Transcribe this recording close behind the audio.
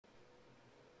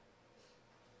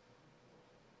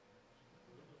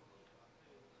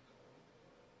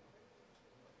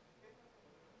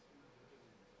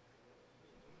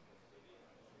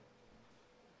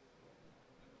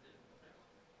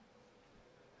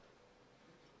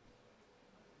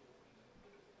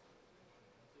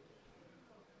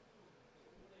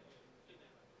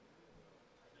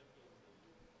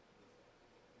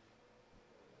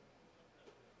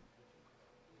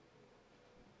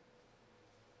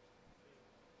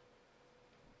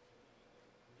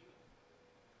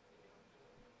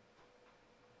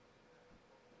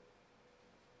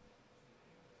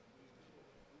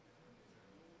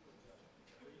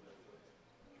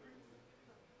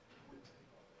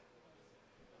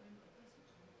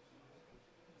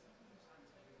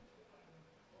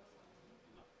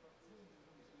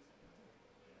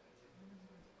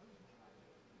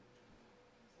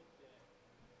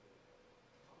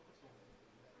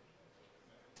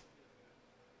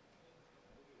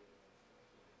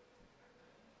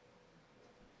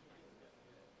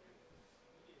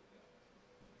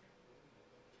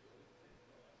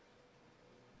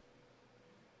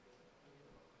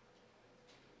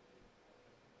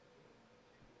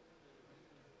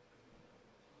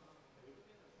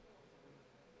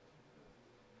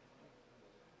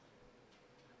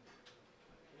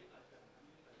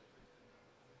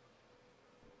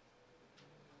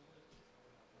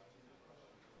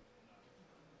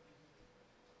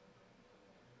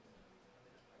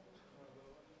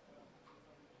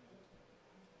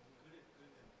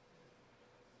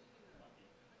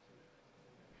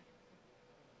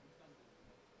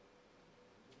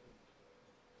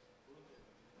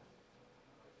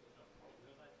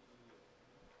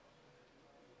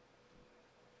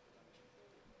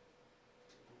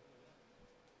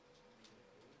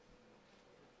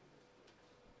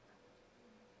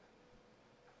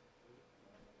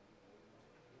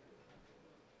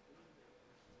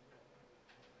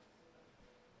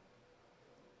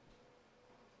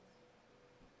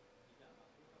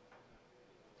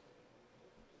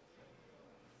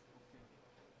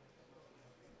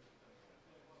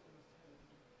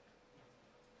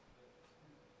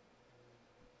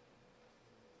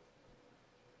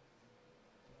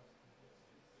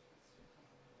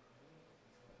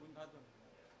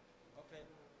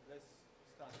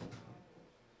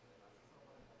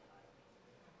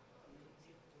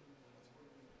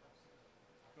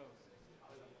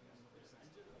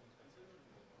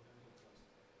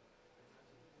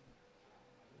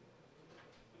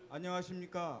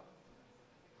안녕하십니까.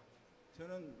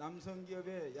 저는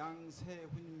남성기업의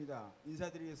양세훈입니다.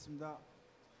 인사드리겠습니다.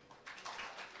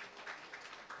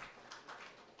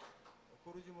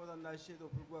 고르지 못한 날씨에도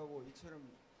불구하고 이처럼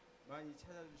많이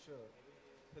찾아주셔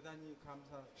대단히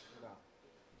감사합니다.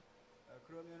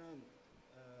 그러면은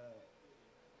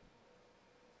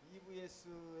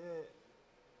EVS의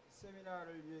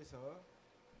세미나를 위해서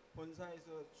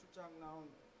본사에서 출장 나온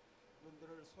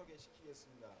분들을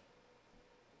소개시키겠습니다.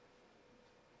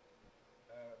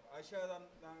 아시아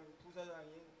담당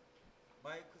부사장인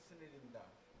마이크 스넬입니다.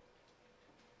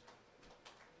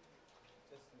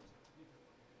 됐습니다.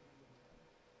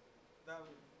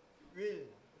 그다음 윌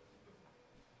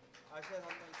아시아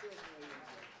담당 세일즈맨입니다.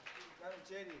 그다음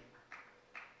제리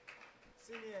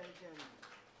시니어 에이전.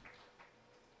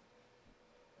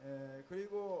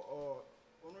 그리고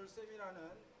오늘 세미나는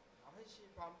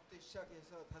 1시 반부터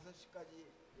시작해서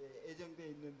 5시까지 예정되어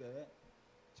있는데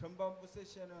전반부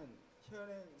세션은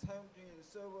현행 사용 중인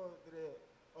서버들의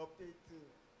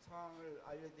업데이트 사항을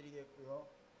알려드리겠고요.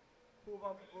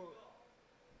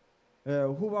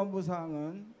 후반부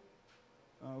사항은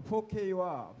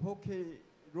 4K와 4K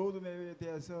로드맵에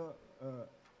대해서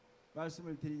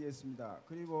말씀을 드리겠습니다.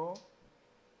 그리고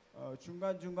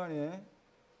중간중간에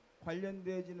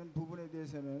관련되어지는 부분에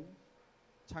대해서는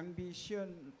장비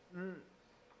시연을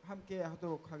함께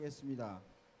하도록 하겠습니다.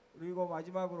 그리고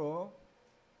마지막으로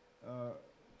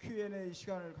Q&A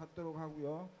시간을 갖도록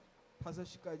하고요.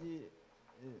 5시까지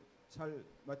잘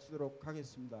마치도록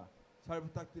하겠습니다. 잘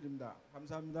부탁드립니다.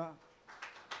 감사합니다.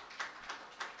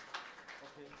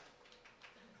 오케이.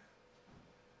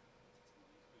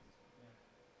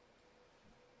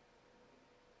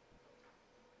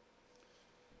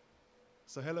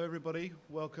 So hello everybody,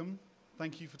 welcome.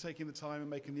 Thank you for taking the time and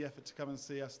making the effort to come and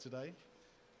see us today.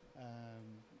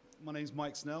 My name's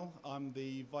Mike Snell. I'm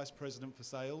the Vice President for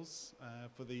Sales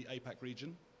for the APAC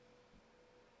region.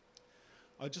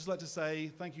 I'd just like to say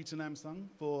thank you to Namsung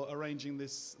for arranging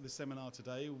this seminar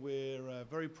today. We're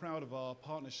very proud of our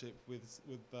partnership with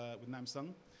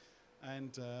Namsung,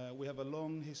 and we have a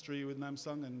long history with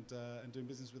Namsung and doing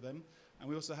business with them.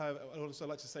 And I'd also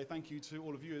like to say thank you to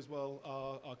all of you as well,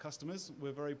 our customers.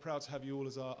 We're very proud to have you all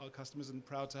as our customers and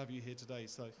proud to have you here today.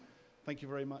 So thank you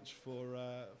very much for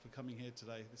coming here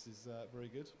today. This is very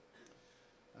good.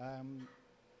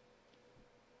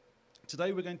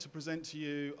 Today we're going to present to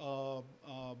you our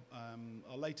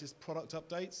latest product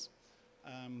updates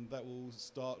that will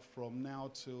start from now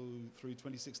through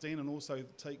 2016, and also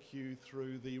take you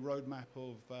through the roadmap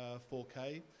of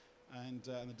 4K and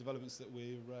the developments that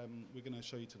we're going to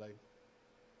show you today.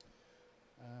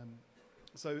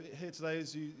 So here today,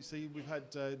 as you see, we've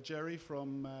had Jerry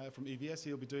from EVS.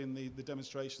 He'll be doing the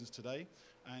demonstrations today,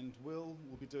 and Will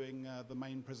be doing the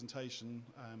main presentation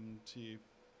to you.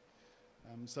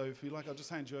 So if you like, I'll just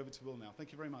hand you over to Will now.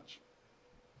 Thank you very much.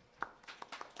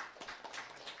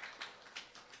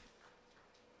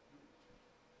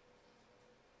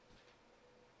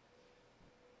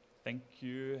 Thank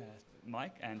you,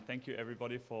 Mike, and thank you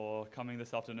everybody for coming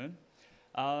this afternoon.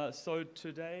 So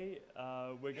today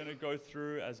we're going to go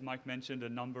through, as Mike mentioned, a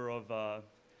number of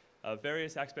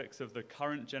various aspects of the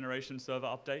current generation server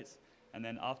updates, and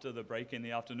then after the break in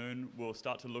the afternoon, we'll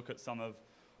start to look at some of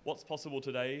what's possible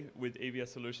today with EVS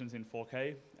solutions in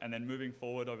 4K, and then moving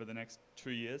forward over the next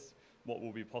 2 years, what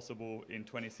will be possible in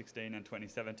 2016 and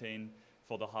 2017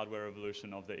 for the hardware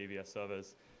evolution of the EVS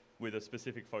servers, with a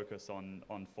specific focus on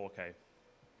 4K.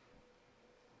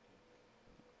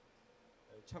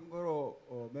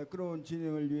 참고로 매끄러운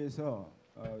진행을 위해서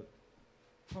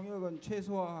통역은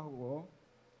최소화하고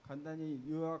간단히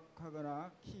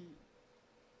요약하거나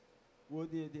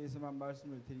키워드에 대해서만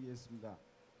말씀을 드리겠습니다.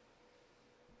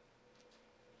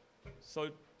 So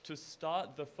to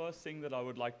start, the first thing that I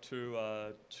would like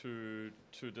to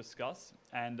discuss,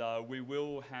 and we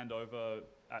will hand over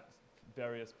at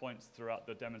various points throughout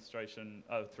the demonstration,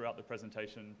 throughout the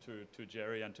presentation to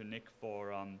Jerry and to Nick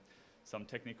for some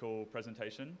technical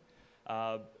presentation.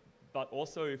 But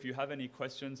also, if you have any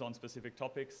questions on specific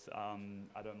topics,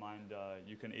 I don't mind,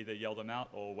 you can either yell them out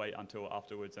or wait until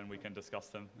afterwards and we can discuss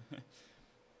them.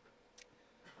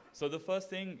 So the first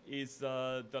thing is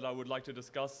that I would like to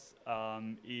discuss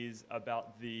is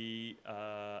about the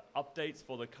updates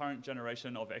for the current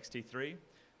generation of XT3,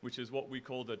 which is what we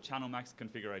call the channel max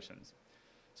configurations.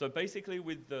 So basically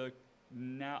with the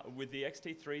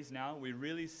XT3s now, we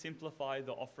really simplify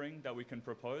the offering that we can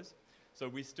propose. So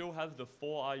we still have the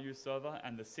 4RU server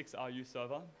and the 6RU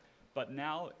server, but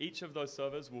now each of those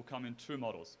servers will come in 2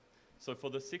 models. So for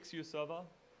the 6U server,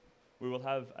 we will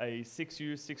have a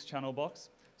 6U 6-channel box.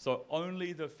 So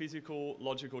only the physical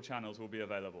logical channels will be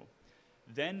available.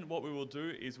 Then what we will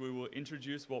do is we will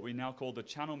introduce what we now call the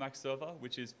Channel Max server,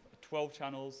 which is 12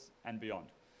 channels and beyond.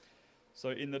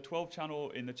 So in the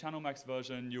Channel Max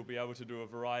version, you'll be able to do a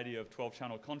variety of 12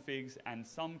 channel configs and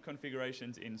some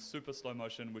configurations in super slow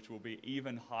motion, which will be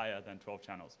even higher than 12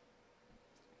 channels.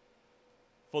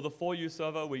 For the 4U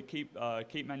server, we keep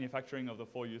manufacturing of the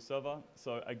 4U server.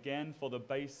 So again, for the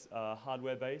base,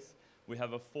 hardware base, we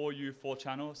have a 4U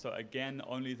 4-channel. So again,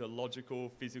 only the logical,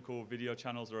 physical video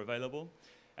channels are available.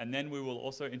 And then we will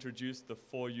also introduce the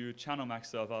 4U Channel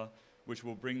Max server, which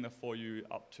will bring the 4U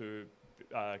up to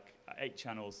 8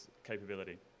 channels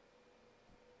capability.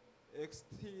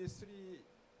 XT3는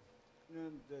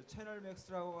채널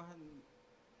맥스라고 한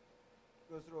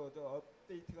것으로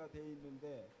업데이트가 되어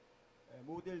있는데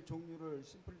모델 종류를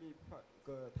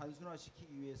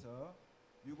단순화시키기 위해서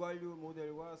 6R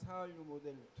모델과 4R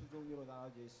모델 두 종류로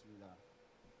나눠져 있습니다.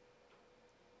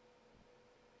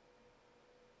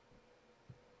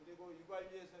 그리고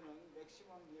 6R에서는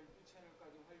맥시멈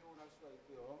 12채널까지 활용을 할 수가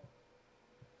있고요.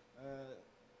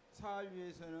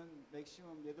 4R에서는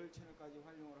맥시멈 8채널까지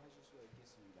활용을 하실 수가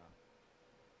있겠습니다.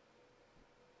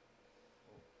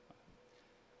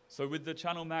 So with the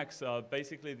Channel Max,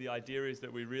 basically the idea is that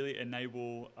we really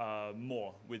enable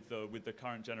more with the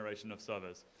current generation of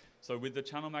servers. So with the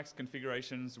Channel Max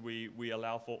configurations, we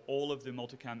allow for all of the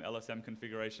multicam LSM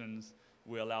configurations.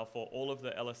 We allow for all of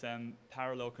the LSM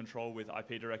parallel control with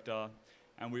IP Director.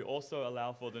 And we also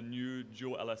allow for the new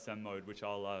dual LSM mode, which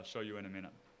I'll show you in a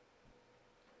minute.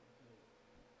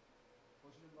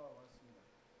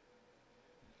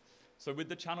 So with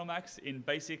the Channel Max in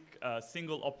basic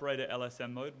single operator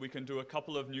LSM mode, we can do a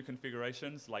couple of new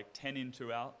configurations like 10 in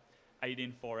 2 out, 8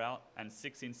 in 4 out, and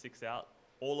 6 in 6 out.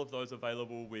 All of those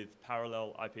available with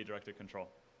parallel IP Director control.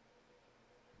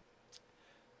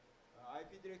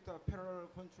 IP 디렉터 패러럴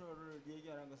컨트롤을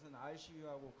얘기하는 것은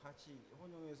RCU하고 같이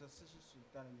혼용해서 쓰실 수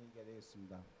있다는 얘기가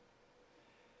되겠습니다.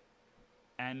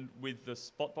 And with the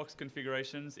spotbox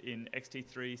configurations in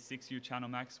XT3 6U Channel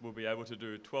Max, we'll be able to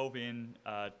do 12 in,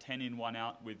 10 in 1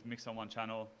 out with mix on 1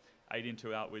 channel, 8 in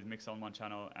 2 out with mix on 1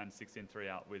 channel, and 6 in 3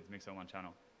 out with mix on 1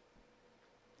 channel.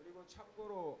 그리고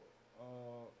참고로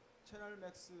채널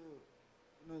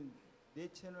맥스는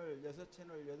 4채널,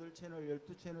 6채널, 8채널,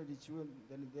 12채널이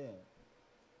지원되는데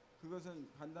그것은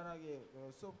간단하게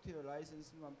소프트웨어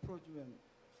라이센스만 풀어주면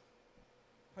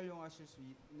활용하실 수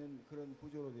있는 그런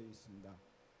구조로 되어 있습니다.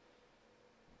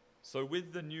 So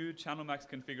with the new Channel Max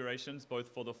configurations, both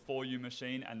for the 4U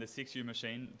machine and the 6U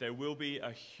machine, there will be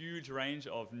a huge range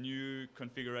of new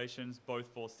configurations, both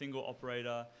for single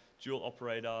operator, dual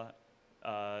operator,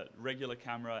 regular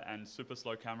camera, and super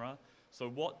slow camera. So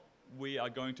what we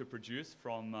are going to produce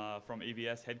from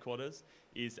EVS headquarters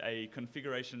is a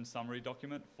configuration summary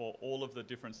document for all of the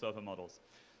different server models.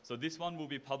 So this one will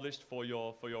be published for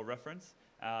your reference.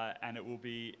 And it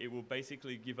will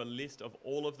basically give a list of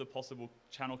all of the possible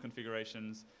channel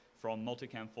configurations from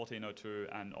Multicam 1402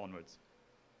 and onwards.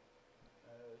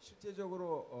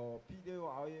 실제적으로 비디오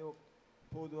아이오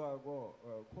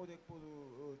보드하고 코덱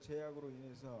보드 제약으로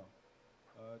인해서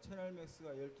채널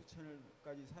맥스가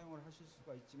 12채널까지 사용을 하실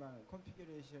수가 있지만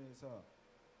컨피규레이션에서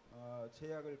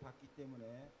제약을 받기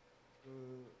때문에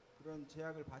그런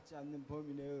제약을 받지 않는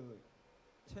범위 내의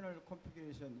채널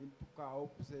컨피규레이션 인풋과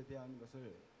아웃풋에 대한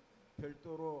것을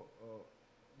별도로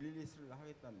릴리스를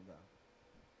하겠답니다.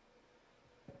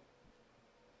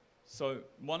 So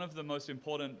one of the most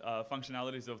important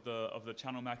functionalities of the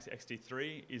Channel Max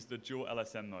XT3 is the dual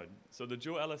LSM mode. So the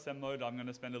dual LSM mode I'm going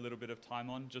to spend a little bit of time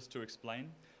on just to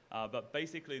explain. But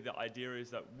basically the idea is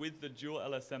that with the dual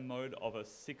LSM mode of a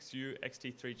 6U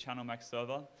XT3 Channel Max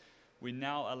server, we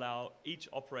now allow each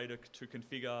operator to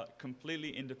configure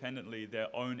completely independently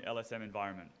their own LSM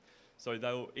environment. So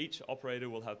each operator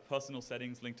will have personal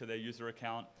settings linked to their user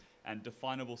account and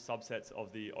definable subsets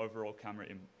of the overall camera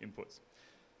inputs.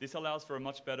 This allows for a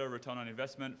much better return on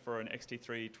investment for an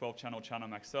XT3 12-channel Channel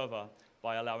Max server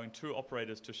by allowing 2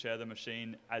 operators to share the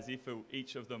machine as if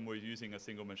each of them were using a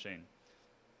single machine.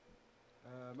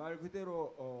 말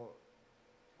그대로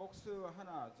박스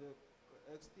하나, 즉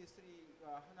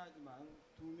XT3가 하나지만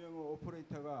 2명의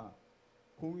오퍼레이터가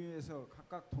공유해서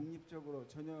각각 독립적으로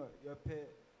전혀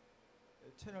옆에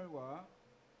채널과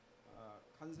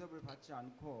간섭을 받지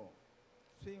않고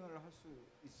스윙을 할 수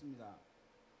있습니다.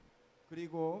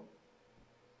 그리고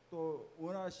또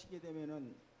원하시게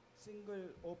되면은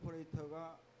싱글 오퍼레이터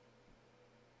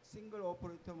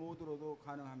모드로도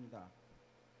가능합니다.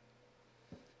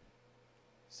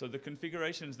 So the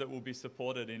configurations that will be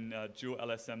supported in dual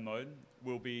LSM mode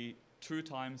will be 2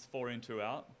 times 4 in 2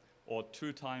 out, or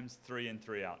 2 times 3 in,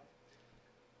 3 out.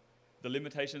 The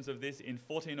limitations of this, in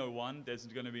 1401, there's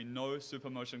going to be no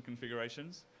supermotion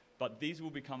configurations, but these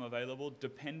will become available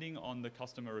depending on the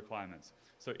customer requirements.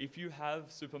 So if you have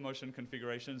supermotion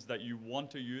configurations that you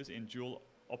want to use in dual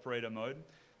operator mode,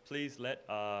 please let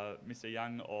Mr.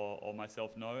 Yang or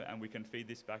myself know, and we can feed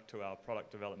this back to our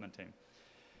product development team.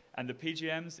 And the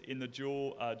PGMs in the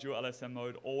dual LSM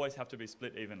mode always have to be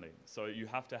split evenly. So you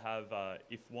have to have,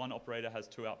 if one operator has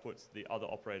 2 outputs, the other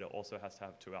operator also has to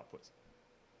have 2 outputs.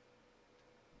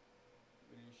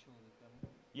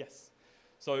 Yes.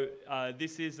 So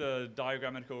this is a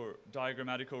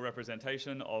diagrammatical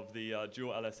representation of the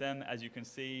dual LSM. As you can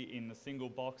see in the single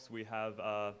box, we have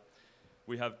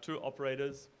 2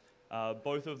 operators,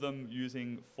 both of them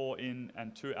using 4 in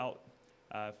and 2 out.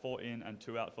 4 in and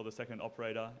 2 out for the second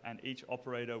operator, and each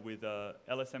operator with a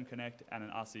LSM Connect and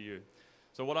an RCU.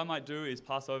 So what I might do is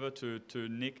pass over to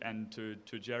Nick and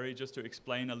to Jerry just to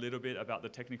explain a little bit about the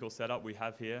technical setup we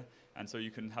have here, and so you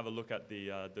can have a look at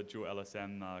the dual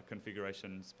LSM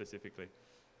configuration specifically.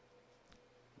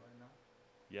 Right now?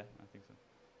 Yeah, I think so.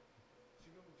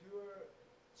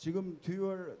 지금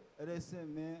듀얼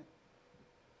LSM의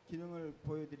기능을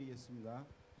보여드리겠습니다.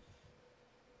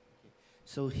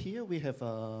 So here we have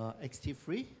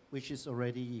XT3, which is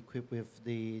already equipped with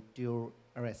the dual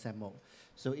RSM mode.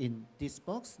 So in this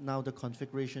box, now the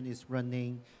configuration is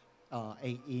running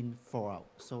 8 in, 4 out.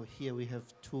 So here we have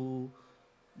 2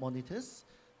 monitors.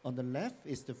 On the left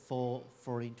is the 4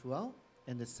 in, 2 out,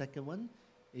 and the second one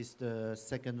is the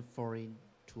second 4 in,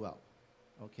 2 out.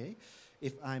 Okay.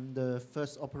 If I'm the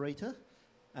first operator,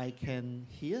 I can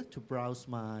here to browse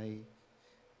my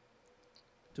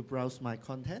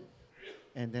content.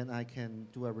 And then I can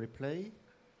do a replay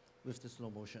with the slow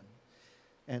motion.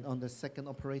 And on the second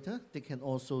operator, they can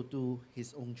also do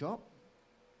his own job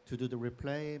to do the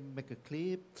replay, make a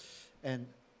clip, and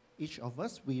each of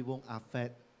us, we won't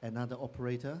affect another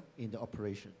operator in the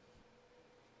operation.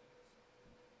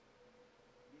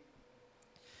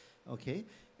 Okay,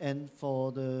 and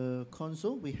for the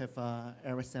console, we have a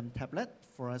RSM tablet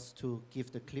for us to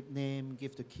give the clip name,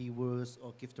 give the keywords,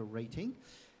 or give the rating.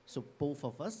 So both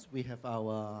of us, we have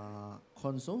our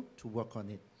console to work on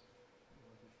it.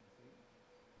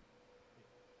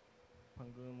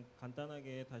 방금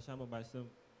간단하게 다시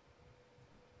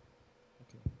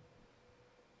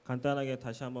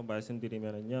한번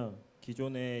말씀드리면은요.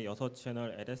 기존의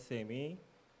 6채널 LSM이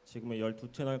지금은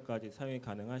 12채널까지 사용이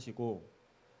가능하시고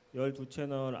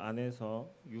 12채널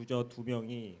안에서 유저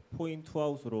 2명이 포인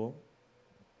투아웃으로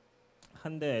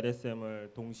한 대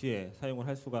LSM을 동시에 사용을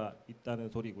할 수가 있다는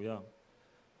소리고요.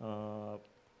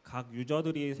 각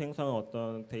유저들이 생성한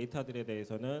어떤 데이터들에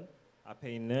대해서는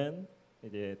앞에 있는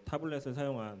이제 타블렛을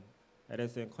사용한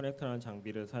LSM 커넥터라는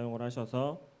장비를 사용을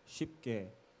하셔서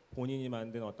쉽게 본인이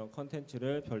만든 어떤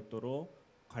컨텐츠를 별도로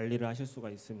관리를 하실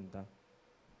수가 있습니다.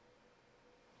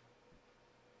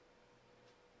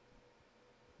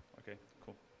 Okay,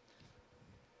 cool.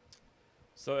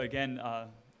 So again,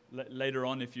 later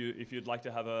on, if you'd like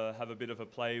to have a bit of a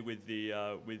play with the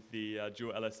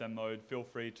dual LSM mode, feel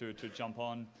free to jump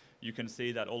on. You can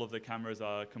see that all of the cameras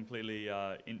are completely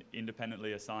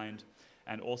independently assigned,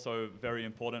 and also very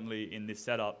importantly in this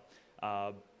setup,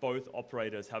 both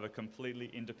operators have a completely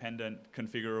independent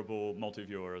configurable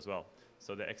multi-viewer as well.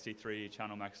 So the XT3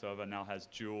 Channel Max server now has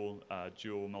dual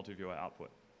multi-viewer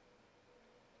output.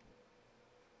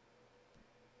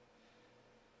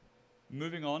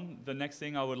 Moving on, the next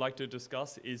thing I would like to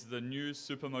discuss is the new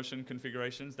supermotion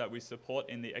configurations that we support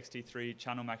in the XT3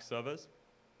 Channel Max servers.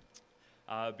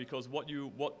 Because what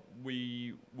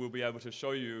we will be able to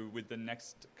show you with the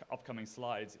next upcoming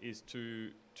slides is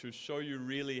to show you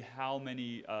really how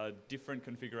many different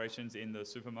configurations in the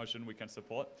supermotion we can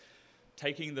support,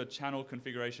 taking the channel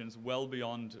configurations well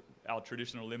beyond our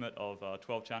traditional limit of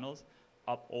 12 channels,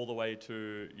 up all the way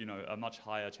to a much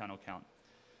higher channel count.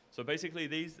 So basically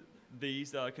these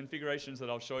configurations that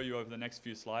I'll show you over the next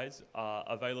few slides are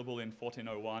available in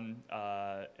 1401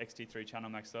 XT3 Channel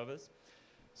Max servers.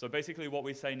 So basically what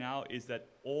we say now is that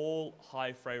all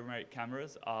high frame rate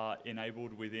cameras are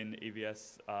enabled within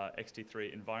EVS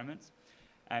XT3 environments.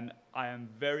 And I am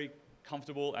very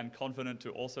comfortable and confident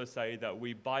to also say that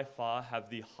we by far have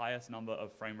the highest number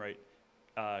of frame rate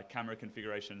camera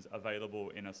configurations available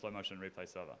in a slow motion replay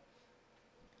server.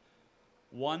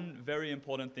 One very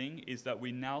important thing is that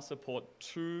we now support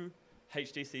 2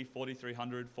 HTC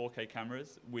 4300 4K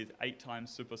cameras with 8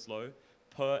 times super slow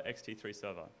per XT3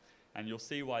 server. And you'll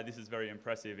see why this is very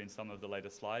impressive in some of the later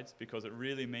slides, because it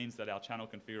really means that our channel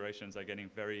configurations are getting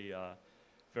very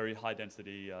high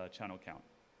density channel count.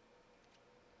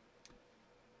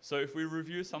 So if we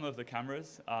review some of the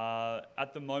cameras,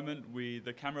 at the moment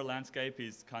the camera landscape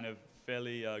is kind of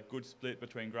fairly good split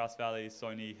between Grass Valley,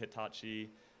 Sony,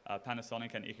 Hitachi,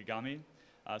 Panasonic and Ikegami.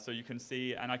 So you can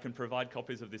see, and I can provide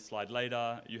copies of this slide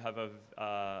later, you have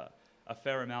a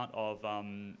fair amount of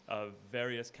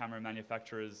various camera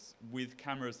manufacturers with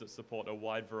cameras that support a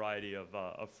wide variety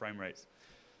of frame rates.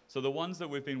 So the ones that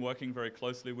we've been working very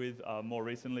closely with more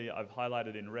recently, I've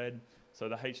highlighted in red. So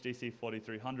the HDC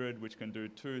 4300, which can do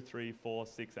 2, 3, 4,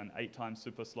 6, and 8 times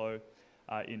super slow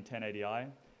in 1080i,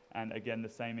 and again the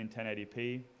same in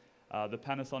 1080p. The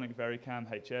Panasonic VariCam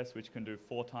HS, which can do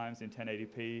 4 times in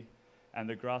 1080p, and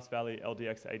the Grass Valley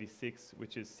LDX86,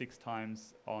 which is 6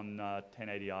 times on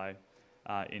 1080i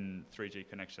in 3G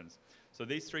connections. So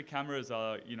these 3 cameras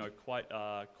are,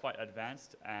 quite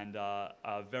advanced and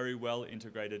are very well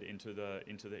integrated into the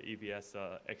EVS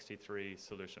XT3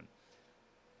 solution.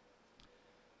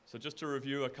 So just to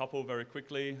review a couple very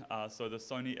quickly, so the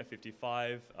Sony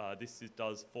F55,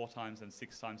 does 4 times and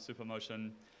 6 times super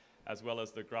motion, as well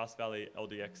as the Grass Valley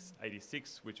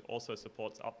LDX86, which also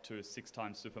supports up to 6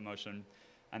 times super motion.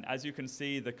 And as you can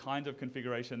see, the kind of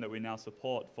configuration that we now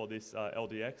support for this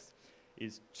LDX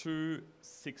is 2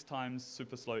 6 times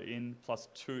super slow in, plus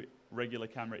 2 regular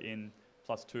camera in,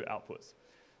 plus 2 outputs.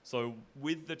 So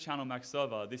with the Channel Max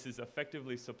server, this is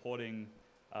effectively supporting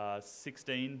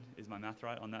 16, is my math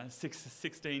right on that?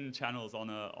 16 channels on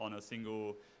a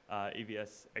single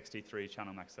EVS XT3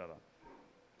 Channel Max server.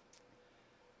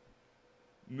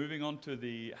 Moving on to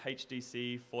the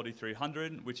HDC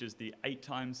 4300, which is the 8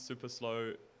 times super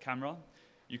slow camera.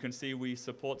 You can see we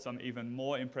support some even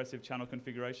more impressive channel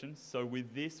configurations. So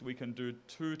with this, we can do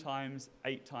 2 times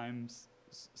 8 times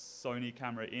Sony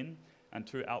camera in and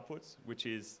 2 outputs, which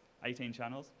is 18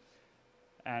 channels.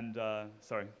 And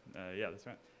that's right.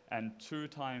 And 2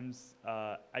 times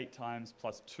 8 times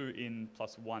plus 2 in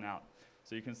plus 1 out.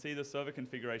 So you can see the server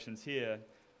configurations here.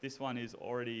 This one is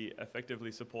already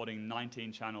effectively supporting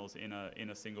 19 channels in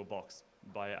a single box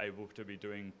by able to be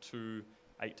doing 2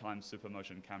 8 times super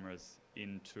motion cameras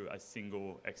into a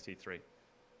single XT3.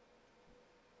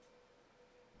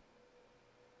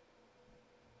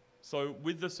 So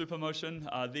with the Supermotion,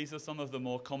 these are some of the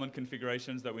more common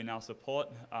configurations that we now support.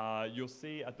 You'll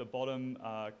see at the bottom,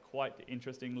 quite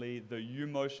interestingly, the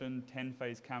U-Motion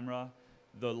 10-phase camera.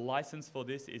 The license for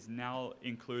this is now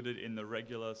included in the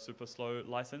regular super slow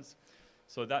license.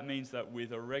 So that means that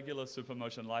with a regular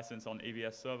Supermotion license on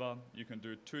EVS server, you can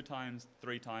do 2 times,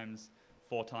 3 times,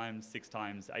 4 times, 6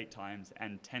 times, 8 times,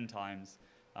 and 10 times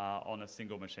on a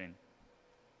single machine.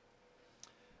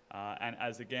 And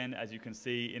as you can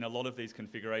see, in a lot of these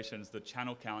configurations, the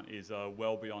channel count is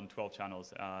well beyond 12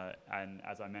 channels. And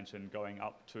as I mentioned, going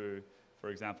up to, for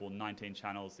example, 19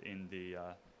 channels in the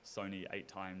Sony 8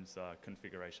 times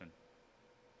configuration.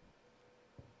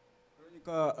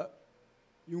 그러니까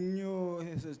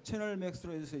 66에서 채널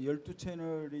맥스로 해서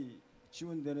 12채널이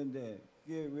지원되는데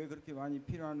그게 왜 그렇게 많이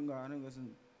필요한가 하는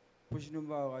것은 보시는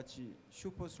바와 같이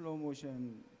슈퍼 슬로우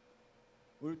모션,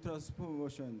 울트라 스포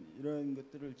모션 이런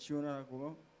것들을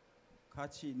지원하고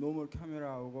같이 노멀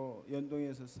카메라하고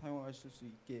연동해서 사용하실 수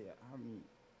있게 함이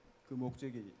그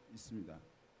목적이 있습니다.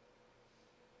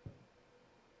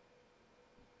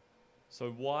 So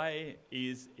why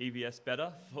is EVS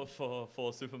better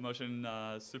for Supermotion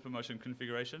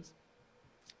configurations?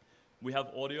 We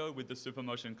have audio with the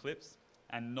Supermotion clips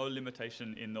and no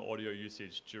limitation in the audio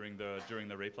usage during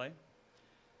the replay.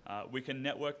 We can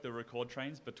network the record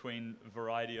trains between a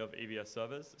variety of EVS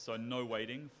servers, so no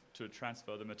waiting to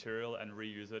transfer the material and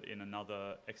reuse it in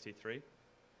another XT3.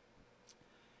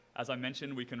 As I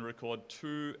mentioned, we can record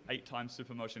 2 8 times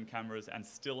Supermotion cameras and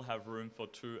still have room for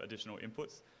 2 additional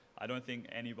inputs. I don't think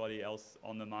anybody else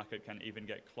on the market can even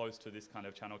get close to this kind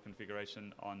of channel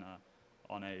configuration on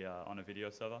a video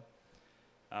server.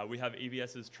 We have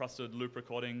EVS's trusted loop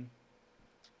recording.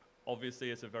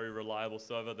 Obviously, it's a very reliable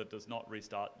server that does not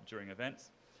restart during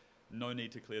events. No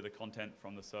need to clear the content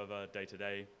from the server day to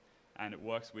day, and it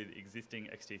works with existing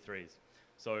XT3s.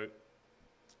 So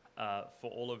for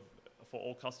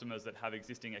all customers that have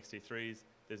existing XT3s,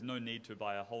 there's no need to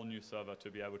buy a whole new server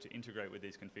to be able to integrate with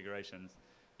these configurations.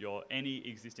 Any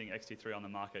existing XT3 on the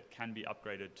market can be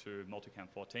upgraded to Multicam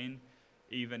 14,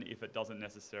 even if it doesn't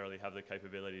necessarily have the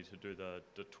capability to do the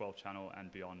 12-channel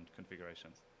and beyond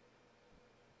configurations.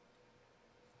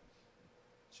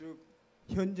 즉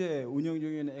현재 운영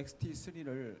중에 있는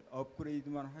XT3를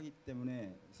업그레이드만 하기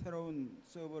때문에 새로운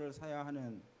서버를 사야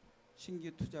하는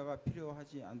신규 투자가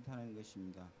필요하지 않다는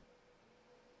것입니다.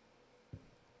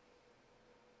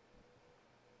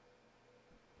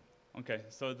 Okay,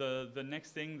 so the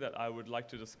next thing that I would like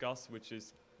to discuss, which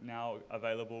is now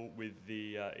available with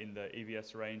the in the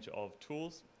EVS range of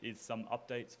tools is some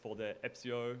updates for the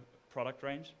Epsio product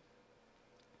range.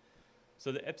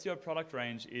 So the Epsio product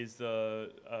range is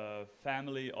a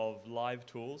family of live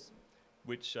tools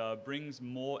which brings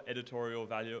more editorial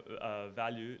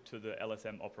value to the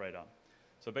LSM operator.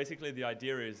 So basically the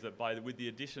idea is that with the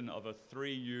addition of a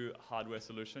 3U hardware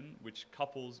solution, which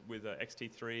couples with a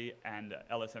XT3 and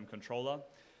LSM controller,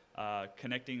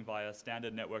 connecting via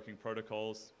standard networking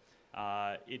protocols,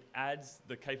 it adds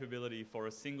the capability for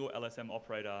a single LSM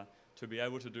operator to be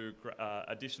able to do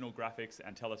additional graphics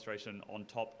and telestration on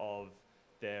top of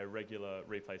their regular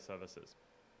replay services.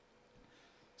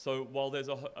 So while there's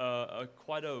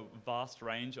quite a vast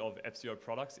range of Epsio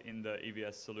products in the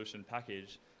EVS solution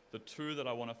package, the two that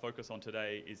I want to focus on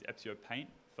today is Epsio Paint,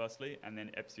 firstly, and then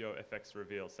Epsio FX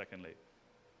Reveal, secondly.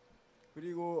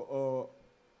 그리고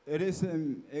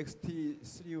LSM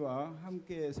XT3와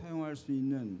함께 사용할 수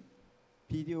있는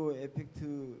비디오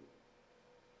에펙트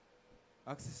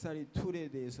액세서리 툴에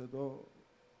대해서도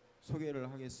소개를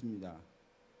하겠습니다.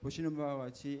 보시는 바와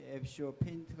같이 앱쇼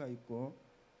페인트가 있고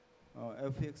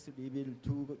FX 리빌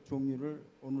두 종류를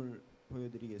오늘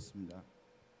보여드리겠습니다.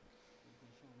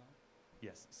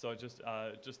 Yes, so just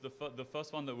the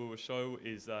first one that we will show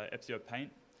is Epsio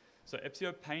Paint. So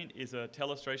Epsio Paint is a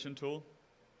telestration tool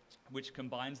which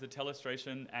combines the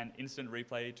telestration and instant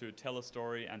replay to tell a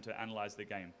story and to analyze the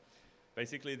game.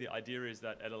 Basically, the idea is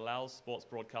that it allows sports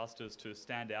broadcasters to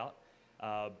stand out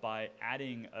by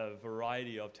adding a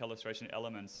variety of telestration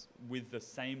elements with the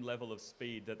same level of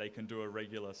speed that they can do a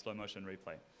regular slow motion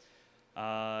replay.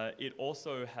 It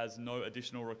also has no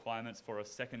additional requirements for a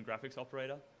second graphics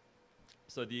operator.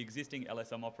 So the existing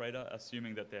LSM operator,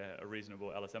 assuming that they're a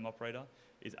reasonable LSM operator,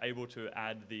 is able to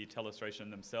add the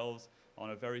telestration themselves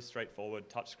on a very straightforward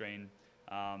touchscreen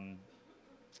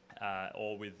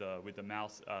or with the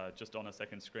mouse just on a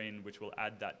second screen, which will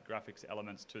add that graphics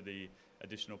elements to the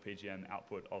additional PGM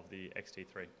output of the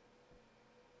XT3.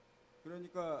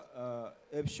 그러니까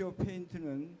앱쇼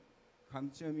페인트는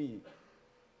강점이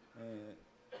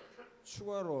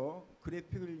추가로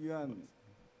그래픽을 위한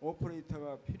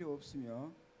오퍼레이터가 필요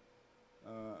없으며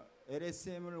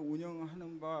LSM을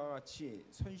운영하는 바와 같이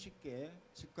손쉽게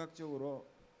즉각적으로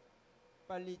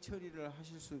빨리 처리를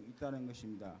하실 수 있다는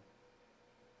것입니다.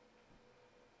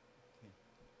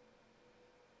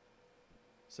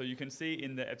 So you can see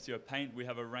in the Epsio Paint we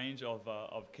have a range of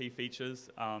key features.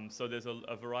 So there's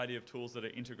a variety of tools that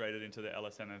are integrated into the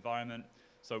LSM environment.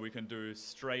 So we can do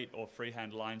straight or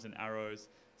freehand lines and arrows,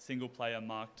 single player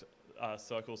marked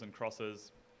circles and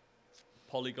crosses,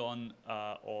 polygon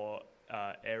or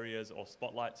areas or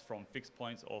spotlights from fixed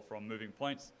points or from moving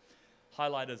points,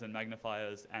 highlighters and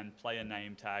magnifiers, and player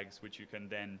name tags, which you can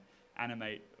then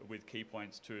animate with key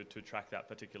points to track that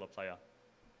particular player.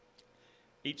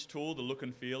 Each tool, the look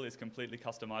and feel, is completely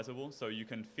customizable, so you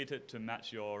can fit it to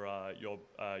match your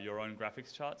own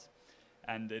graphics charts.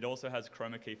 And it also has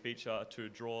chroma key feature to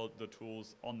draw the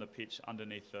tools on the pitch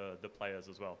underneath the players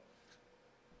as well.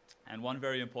 And one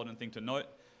very important thing to note,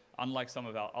 unlike some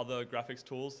of our other graphics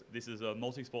tools, this is a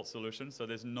multi-sport solution, so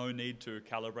there's no need to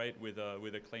calibrate with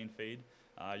a clean feed.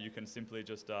 You can simply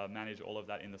just manage all of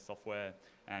that in the software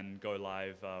and go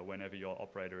live whenever your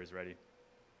operator is ready.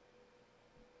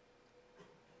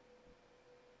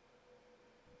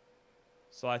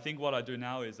 So I think what I do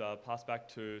now is pass back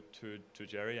to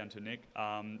Jerry and to Nick.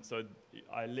 So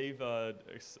I leave a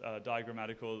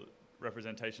diagrammatical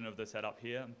representation of the setup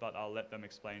here, but I'll let them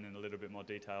explain in a little bit more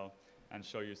detail and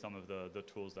show you some of the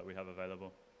tools that we have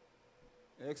available.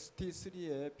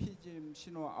 XT3의 PGM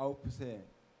신호 아웃풋에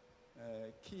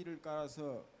키를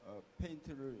깔아서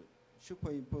페인트를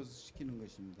슈퍼임포즈 시키는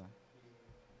것입니다.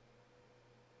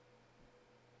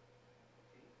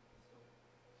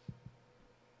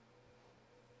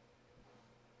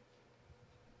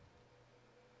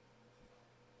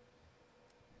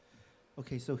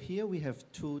 Okay, so here we have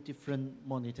two different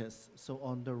monitors. So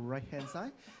on the right hand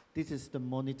side, this is the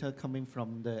monitor coming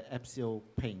from the Epsio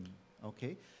Paint.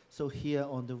 Okay, so here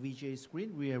on the VGA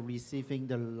screen, we are receiving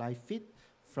the live feed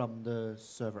from the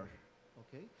server.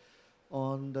 Okay,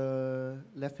 on the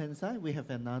left hand side, we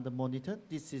have another monitor.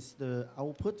 This is the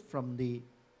output from the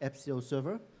Epsio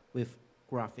server with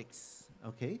graphics.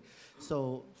 Okay,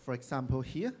 so for example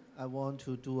here, I want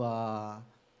to do a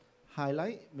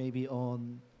highlight maybe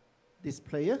on this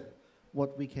player.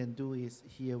 What we can do is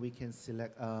here we can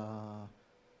select a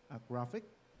graphic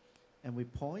and we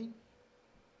point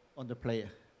on the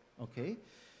player, okay?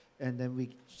 And then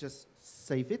we just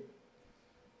save it.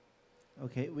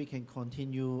 Okay, we can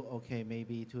continue, okay,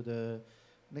 maybe to the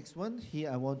next one. Here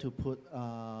I want to put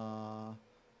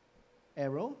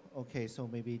arrow. Okay, so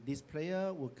maybe this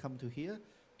player will come to here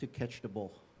to catch the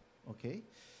ball. Okay,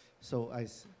 so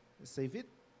save it,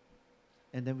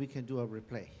 and then we can do a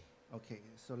replay. Okay,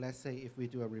 so let's say if we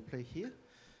do a replay here,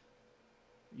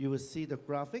 you will see the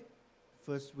graphic.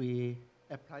 First, we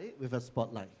apply it with a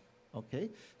spotlight.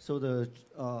 Okay, so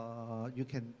you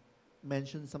can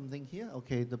mention something here.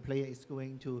 Okay, the player is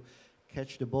going to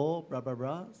catch the ball, blah blah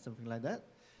blah, something like that,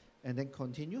 and then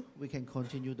continue. We can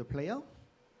continue the play out,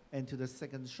 and to the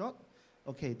second shot.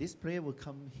 Okay, this player will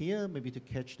come here, maybe to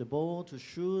catch the ball, to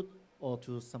shoot, or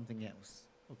to something else.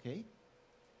 Okay.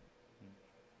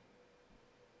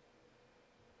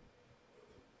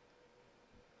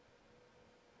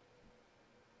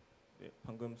 네,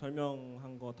 방금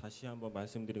설명한 거 다시 한번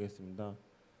말씀드리겠습니다.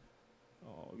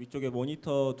 위쪽에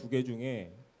모니터 2개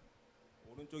중에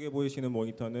오른쪽에 보이시는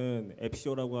모니터는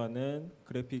FCO라고 하는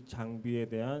그래픽 장비에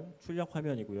대한 출력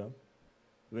화면이고요.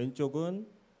 왼쪽은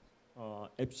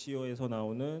FCO에서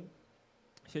나오는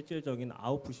실질적인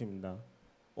아웃풋입니다.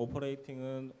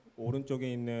 오퍼레이팅은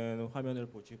오른쪽에 있는 화면을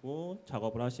보시고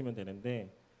작업을 하시면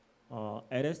되는데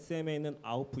LSM에 있는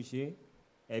아웃풋이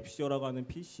FCO라고 하는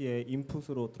PC의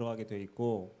인풋으로 들어가게 돼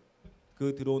있고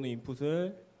그 들어오는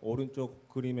인풋을 오른쪽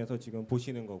그림에서 지금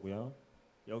보시는 거고요.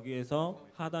 여기에서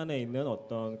하단에 있는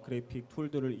어떤 그래픽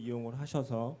툴들을 이용을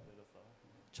하셔서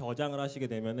저장을 하시게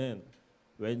되면은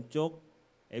왼쪽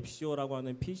FCO라고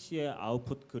하는 PC의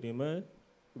아웃풋 그림을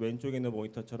왼쪽에 있는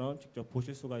모니터처럼 직접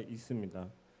보실 수가 있습니다.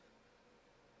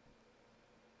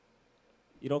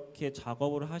 이렇게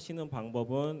작업을 하시는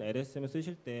방법은 LSM을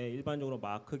쓰실 때 일반적으로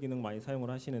마크 기능 많이 사용을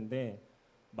하시는데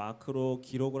마크로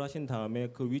기록을 하신 다음에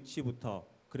그 위치부터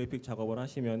그래픽 작업을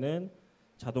하시면은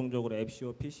자동적으로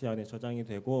FCO PC 안에 저장이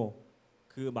되고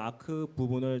그 마크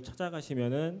부분을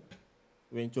찾아가시면은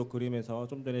왼쪽 그림에서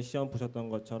좀 전에 시험 보셨던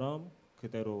것처럼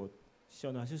그대로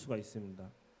시연을 하실 수가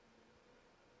있습니다.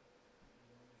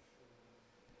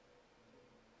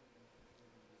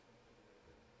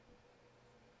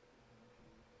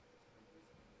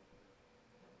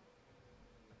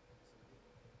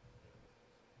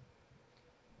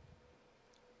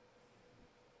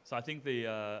 So I think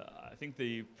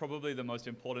the probably the most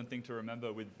important thing to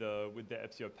remember with the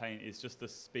FCO Paint is just the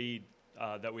speed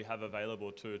that we have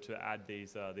available to add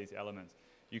these elements.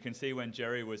 You can see when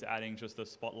Jerry was adding just a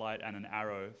spotlight and an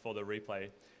arrow for the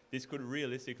replay, this could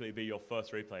realistically be your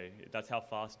first replay. That's how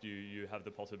fast you have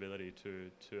the possibility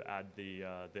to add the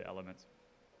elements.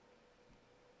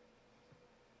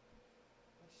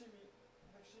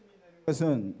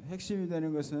 핵심이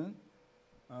되는 것은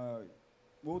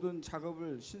모든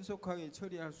작업을 신속하게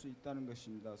처리할 수 있다는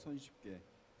것입니다. 손쉽게.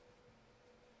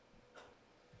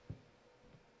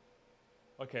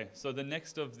 Okay, so the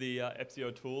next of the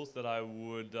FCO tools that I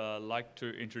would like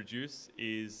to introduce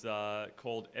is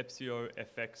called FCO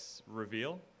FX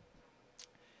Reveal.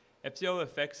 FCO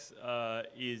FX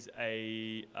is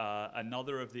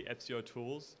another of the FCO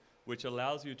tools which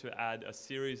allows you to add a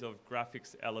series of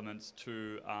graphics elements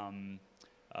to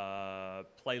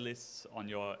playlists on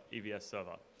your EVS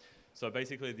server. So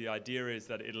basically the idea is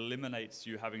that it eliminates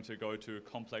you having to go to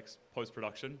complex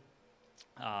post-production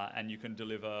and you can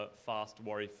deliver fast,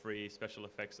 worry-free special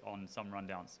effects on some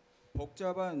rundowns.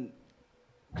 복잡한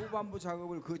후반부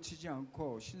작업을 거치지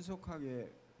않고 신속하게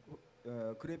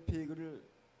그래픽을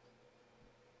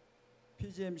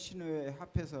PGM 신호에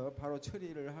합해서 바로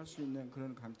처리를 할 수 있는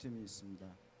그런 강점이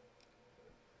있습니다.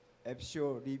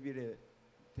 FCO 리빌에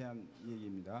대한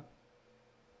얘기입니다.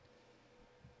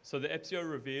 So the FCO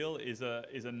Reveal is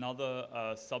another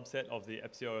subset of the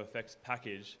FCO FX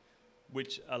package,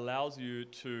 which allows you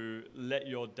to let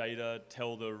your data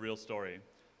tell the real story.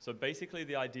 So basically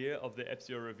the idea of the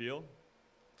FCO Reveal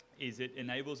is it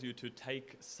enables you to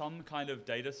take some kind of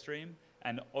data stream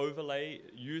and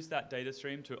use that data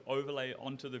stream to overlay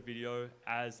onto the video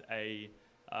as a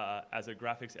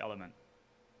graphics element.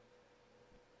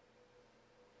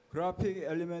 그래픽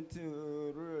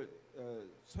엘리멘트를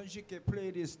손쉽게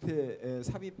플레이리스트에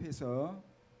삽입해서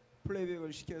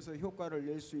플레이백을 시켜서 효과를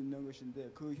낼 수 있는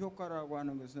것인데 그 효과라고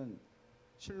하는 것은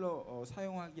실로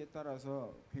사용하기에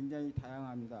따라서 굉장히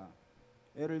다양합니다.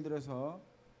 예를 들어서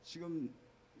지금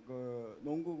그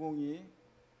농구공이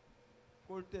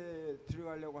골대에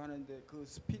들어가려고 하는데 그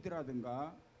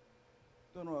스피드라든가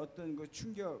또는 어떤 그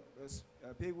충격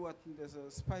배구 같은 데서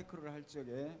스파이크를 할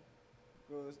적에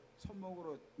그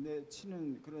손목으로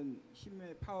치는 그런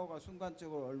힘의 파워가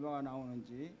순간적으로 얼마나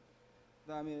나오는지,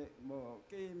 그다음에 뭐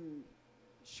게임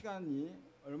시간이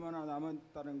얼마나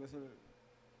남았다는 것을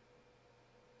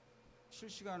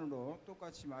실시간으로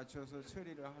똑같이 맞춰서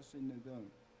처리를 할 수 있는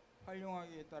등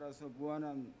활용하기에 따라서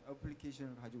무한한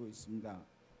어플리케이션을 가지고 있습니다.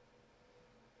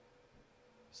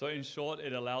 So in short,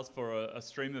 it allows for a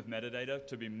stream of metadata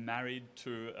to be married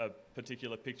to a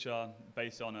particular picture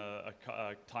based on a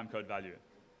timecode value.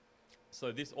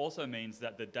 So this also means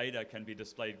that the data can be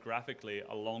displayed graphically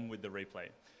along with the replay.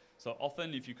 So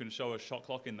often if you can show a shot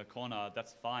clock in the corner,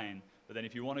 that's fine. But then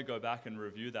if you want to go back and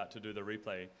review that to do the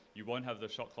replay, you won't have the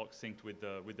shot clock synced with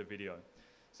the video.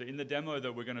 So in the demo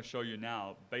that we're going to show you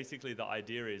now, basically the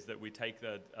idea is that we take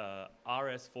the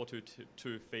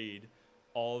RS422 feed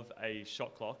of a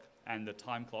shot clock and the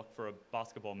time clock for a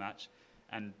basketball match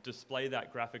and display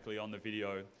that graphically on the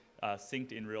video,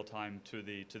 synced in real time to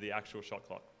the actual shot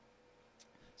clock.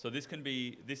 So this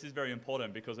is very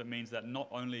important because it means that not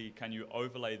only can you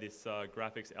overlay this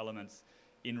graphics elements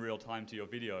in real time to your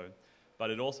video, but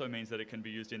it also means that it can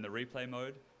be used in the replay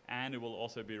mode, and it will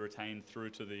also be retained through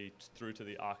to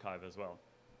the archive as well.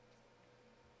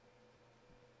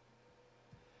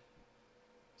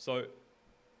 So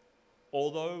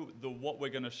although what we're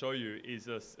going to show you is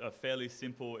a fairly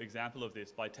simple example of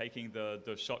this by taking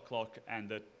the shot clock and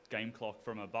the game clock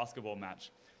from a basketball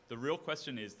match, the real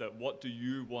question is that what do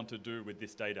you want to do with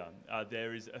this data?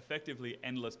 There is effectively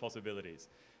endless possibilities.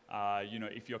 You know,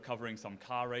 if you're covering some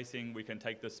car racing, we can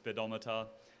take the speedometer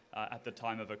at the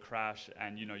time of a crash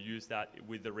and, you know, use that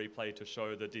with the replay to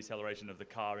show the deceleration of the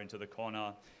car into the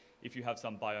corner. If you have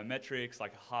some biometrics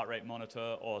like a heart rate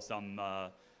monitor or some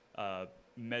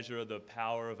measure the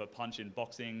power of a punch in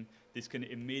boxing, this can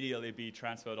immediately be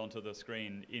transferred onto the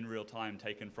screen in real time,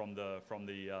 taken from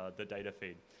the data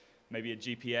feed. Maybe a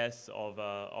GPS of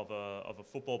a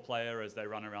football player as they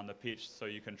run around the pitch so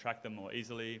you can track them more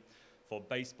easily. For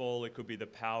baseball, it could be the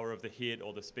power of the hit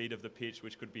or the speed of the pitch,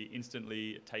 which could be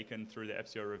instantly taken through the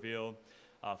FCO reveal.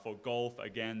 For golf,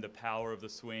 again, the power of the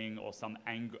swing or some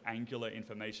angular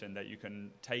information that you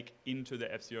can take into the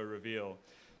FCO reveal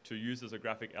to use as a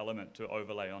graphic element to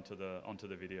overlay onto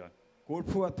the video.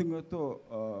 골프 같은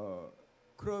것도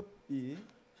크롭이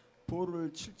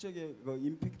볼을 칠 적에 그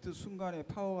임팩트 순간의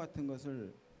파워 같은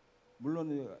것을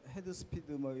물론 헤드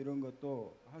스피드 뭐 이런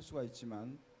것도 할 수가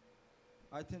있지만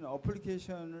하여튼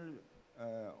어플리케이션을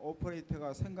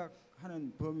오퍼레이터가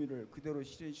생각하는 범위를 그대로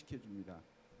실현시켜 줍니다.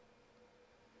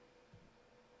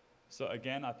 So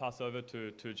again, I pass over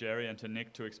to Jerry and to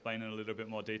Nick to explain in a little bit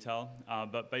more detail.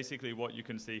 But basically what you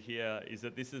can see here is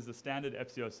that this is the standard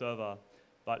FCO server,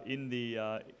 but in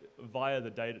the via the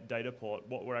data port,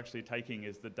 what we're actually taking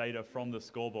is the data from the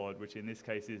scoreboard, which in this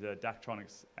case is a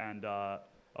Daktronics and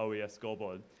OES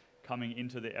scoreboard, coming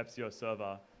into the FCO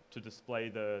server to display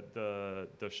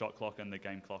the shot clock and the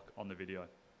game clock on the video.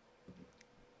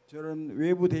 저런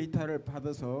외부 데이터를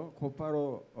받아서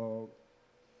곧바로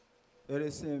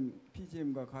LSM,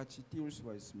 PGM과 같이 띄울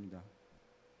수가 있습니다.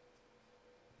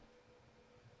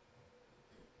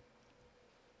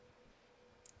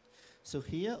 So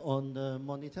here on the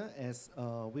monitor, as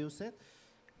Will said,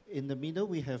 in the middle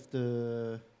we have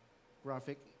the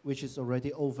graphic which is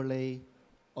already overlay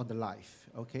on the live.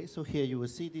 Okay, so here you will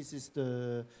see this is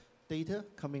the data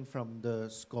coming from the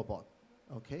scoreboard.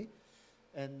 Okay,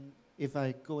 and if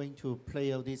I going to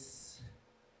play out this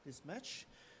match,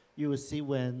 you will see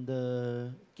when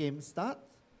the game start,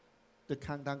 the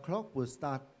countdown clock will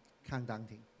start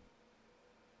counting.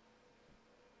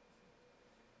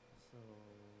 So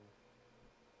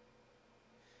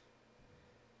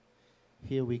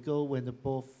here we go. When the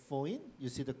ball fall in, you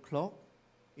see the clock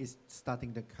is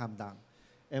starting the countdown.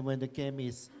 And when the game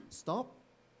is stopped,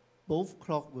 both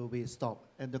clock will be stopped.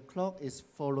 And the clock is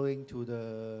following to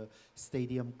the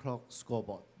stadium clock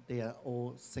scoreboard. They are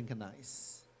all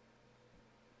synchronized.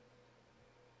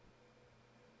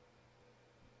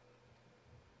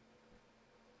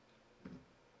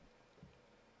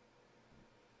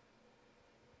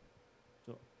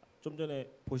 좀 전에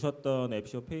보셨던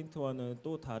FCO 페인트와는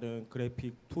또 다른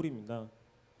그래픽 툴입니다.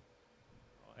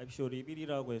 FCO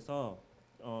리빌이라고 해서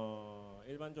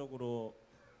일반적으로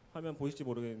화면 보실지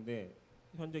모르겠는데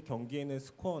현재 경기에는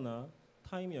스코어나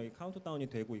타임이 여기 카운트다운이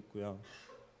되고 있고요.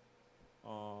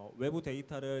 외부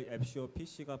데이터를 FCO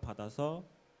PC가 받아서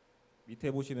밑에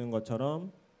보시는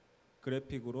것처럼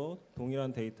그래픽으로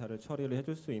동일한 데이터를 처리를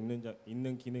해줄 수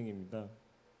있는 기능입니다.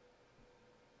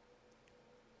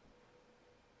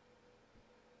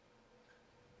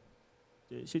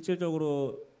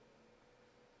 실질적으로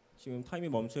지금 타임이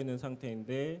멈춰 있는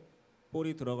상태인데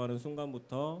볼이 들어가는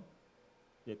순간부터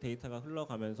이제 데이터가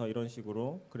흘러가면서 이런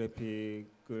식으로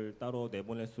그래픽을 따로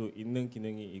내보낼 수 있는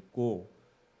기능이 있고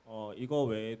이거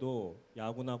외에도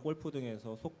야구나 골프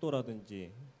등에서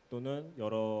속도라든지 또는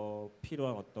여러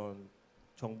필요한 어떤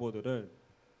정보들을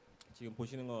지금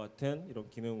보시는 것 같은 이런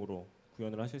기능으로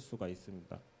구현을 하실 수가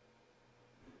있습니다.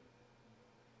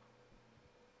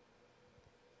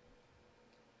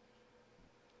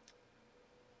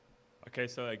 Okay,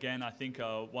 so again, I think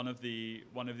one of the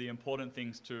important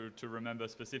things to remember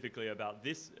specifically about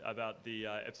the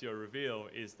FCO reveal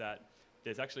is that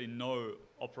there's actually no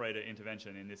operator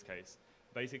intervention in this case.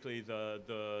 Basically,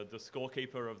 the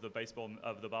scorekeeper of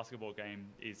the basketball game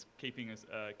is keeping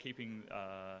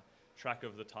track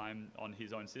of the time on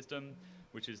his own system,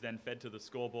 which is then fed to the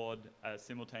scoreboard,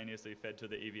 simultaneously fed to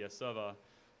the EVS server,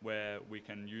 where we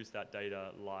can use that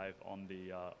data live on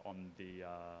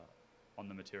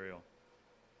the material.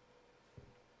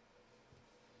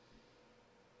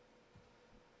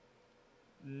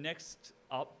 Next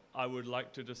up, I would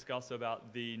like to discuss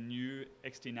about the new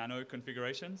XT Nano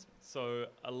configurations. So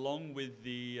along with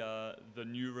the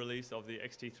new release of the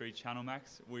XT3 Channel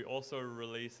Max, we also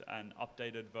release an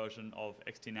updated version of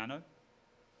XT Nano.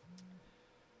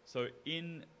 So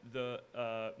in the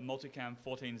Multicam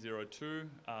 1402,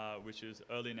 which is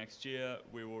early next year,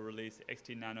 we will release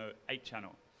XT Nano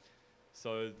 8-channel.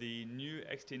 So the new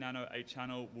XT Nano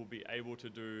 8-channel will be able to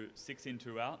do 6 in,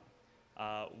 2 out,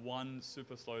 1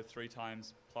 super slow 3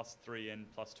 times plus 3 in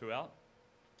plus 2 out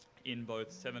in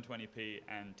both 720p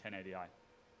and 1080i.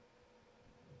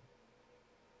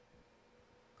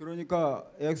 그러니까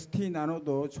XT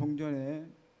나노도 종전에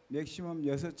맥시멈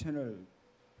 6채널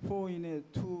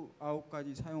 4인에 2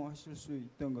 아웃까지 사용하실 수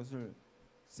있던 것을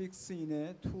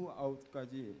 6인에 2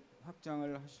 아웃까지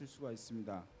확장을 하실 수가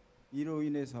있습니다. 이로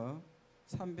인해서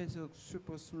 3배속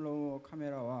슈퍼 슬로우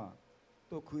카메라와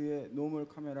또 그의 노멀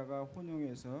카메라가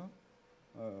혼용해서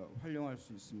활용할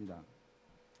수 있습니다.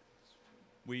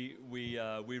 We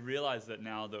realize that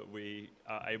now that we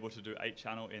are able to do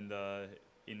 8-channel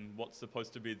in what's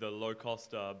supposed to be the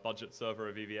low-cost budget server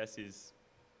of EVS is,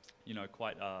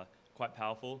 quite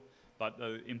powerful. But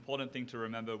the important thing to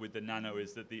remember with the Nano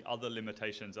is that the other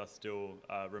limitations are still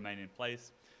remain in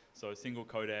place. So single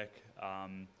codec,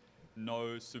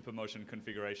 no supermotion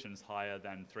configurations higher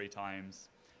than 3 times,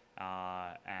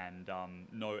 and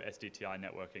no SDTI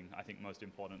networking. I think most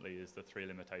importantly is the 3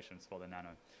 limitations for the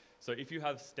Nano. So if you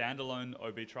have standalone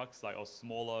OB trucks, or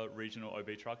smaller regional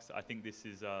OB trucks, I think this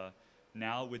is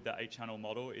now with the 8-channel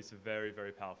model is very,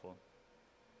 very powerful.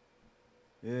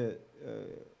 예,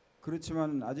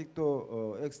 그렇지만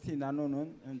아직도 XT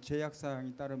나노는 제약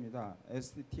사항이 따릅니다.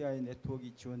 SDTI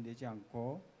네트워크가 지원되지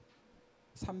않고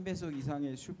 3배속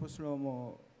이상의 슈퍼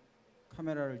슬로우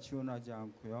카메라를 지원하지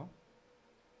않고요.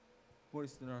 What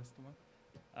is the last one?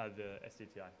 The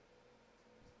SDTI.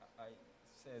 I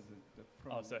said the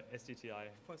Oh, so SDTI,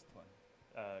 first one.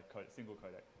 single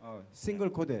codec. 싱글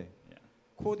코덱. Yeah.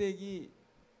 코덱이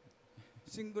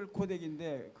싱글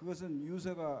코덱인데 그것은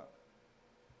유저가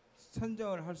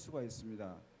선정을 할 수가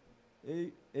있습니다.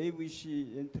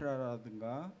 AVC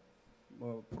엔트라라든가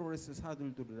뭐 프로레스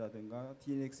 422라든가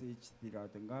DNX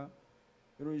HD라든가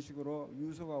이런 식으로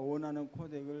유저가 원하는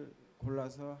코덱을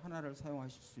골라서 하나를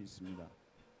사용하실 수 있습니다.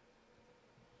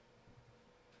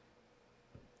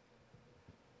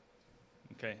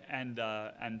 Okay, and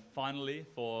finally,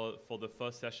 for the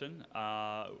first session,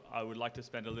 I would like to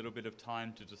spend a little bit of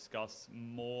time to discuss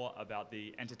more about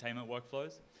the entertainment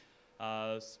workflows,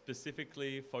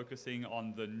 specifically focusing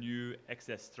on the new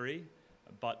XS3,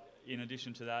 but in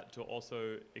addition to that, to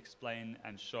also explain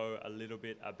and show a little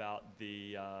bit about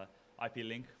the IP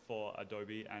link for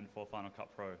Adobe and for Final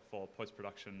Cut Pro for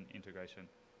post-production integration.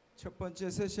 첫 번째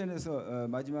세션에서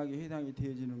마지막에 해당이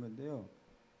되어지는 건데요.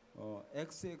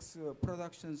 XX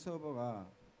프로덕션 서버가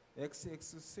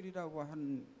XX3라고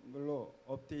하는 걸로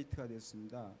업데이트가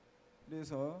됐습니다.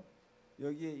 그래서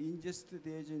여기에 인제스트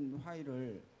되어진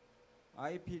파일을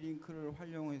IP 링크를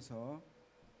활용해서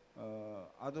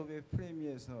아도be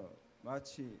프리미어에서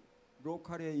마치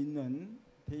로컬에 있는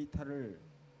데이터를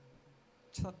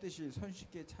찾듯이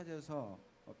손쉽게 찾아서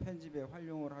편집에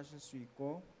활용을 하실 수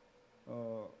있고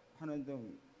하는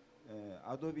등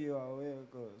아도비와의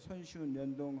그 손쉬운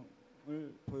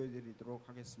연동을 보여드리도록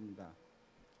하겠습니다.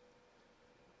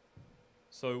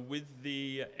 So with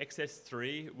the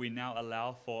XS3, we now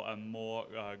allow for a more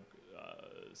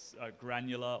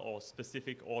granular or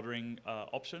specific ordering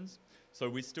options. So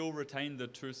we still retain the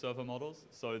 2 server models,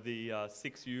 so the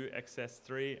 6U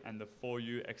XS3 and the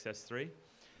 4U XS3.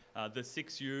 The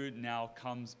 6U now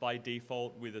comes by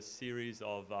default with a series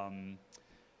of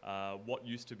what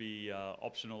used to be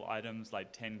optional items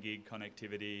like 10 gig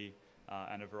connectivity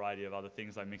and a variety of other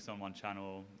things like mix on one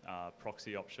channel,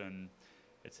 proxy option,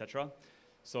 etc.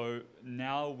 So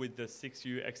now with the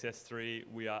 6U XS3,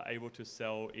 we are able to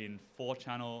sell in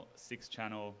 4-channel,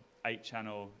 6-channel,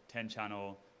 8-channel,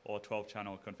 10-channel, or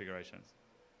 12-channel configurations.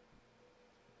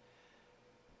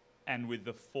 And with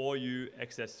the 4U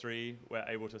XS3, we're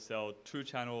able to sell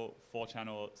 2-channel,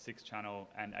 4-channel, 6-channel,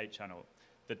 and 8-channel.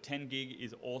 The 10 gig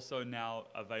is also now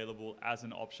available as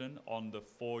an option on the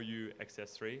 4U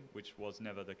XS3, which was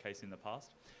never the case in the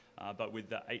past. But with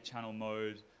the 8-channel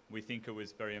mode, we think it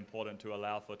was very important to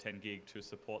allow for 10 gig to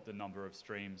support the number of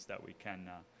streams that we can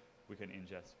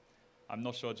ingest. I'm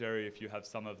not sure, Jerry, if you have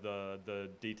some of the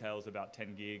details about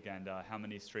 10 gig and how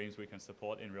many streams we can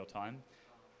support in real time,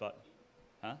 but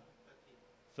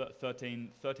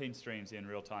 13 streams in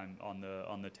real time on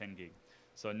the 10 gig.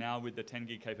 So now with the 10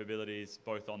 gig capabilities,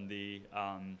 both on the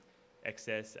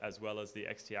XS as well as the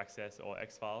XT Access or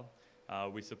X-File,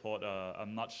 we support a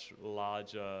much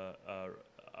larger, a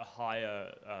higher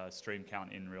stream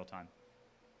count in real time.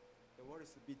 What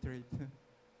is the bit rate?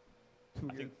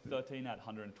 I think 13 at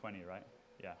 120, right?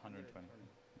 Yeah, 120.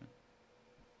 Yeah.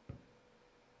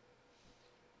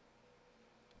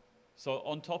 So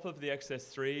on top of the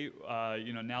XS3,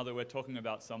 now that we're talking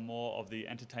about some more of the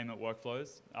entertainment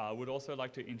workflows, I would also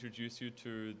like to introduce you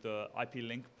to the IP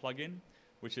Link plugin,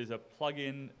 which is a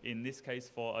plugin in this case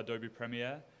for Adobe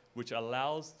Premiere, which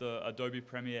allows the Adobe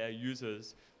Premiere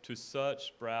users to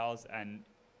search, browse, and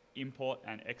import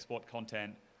and export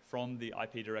content from the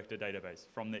IP Director database,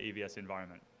 from the EVS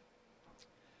environment.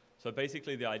 So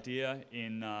basically the idea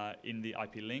in the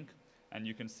IP Link, and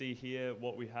you can see here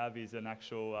what we have is an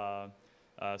actual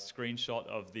screenshot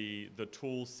of the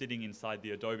tool sitting inside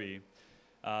the Adobe.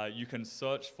 You can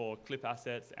search for clip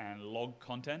assets and log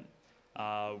content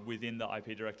within the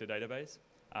IP Director database.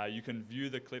 You can view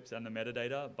the clips and the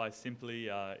metadata by simply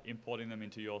importing them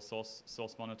into your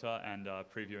source monitor and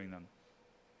previewing them.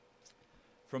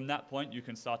 From that point, you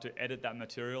can start to edit that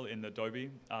material in the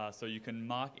Adobe. So you can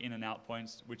mark in and out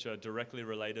points which are directly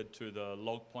related to the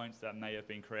log points that may have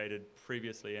been created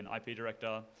previously in IP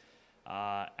Director,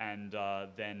 and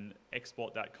then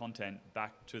export that content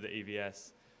back to the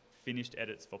EVS, finished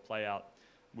edits for playout.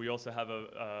 We also have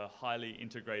a highly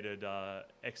integrated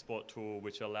export tool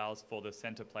which allows for the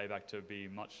center playback to be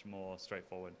much more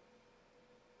straightforward.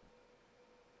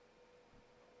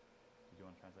 Do you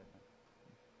want to translate that?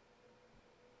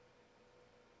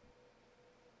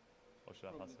 Or should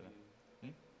I pass it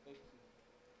in?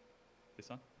 This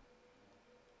one?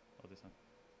 Or this one?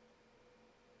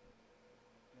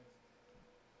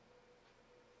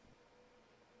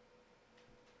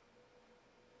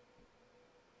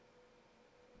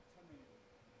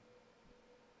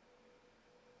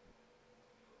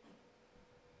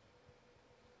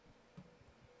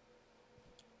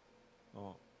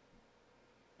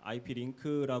 IP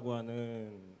링크라고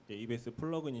하는 EVS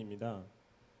플러그인입니다.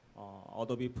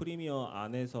 어도비 프리미어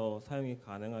안에서 사용이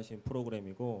가능하신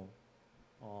프로그램이고,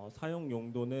 사용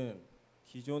용도는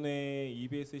기존의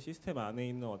EVS 시스템 안에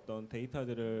있는 어떤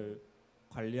데이터들을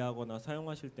관리하거나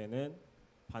사용하실 때는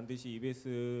반드시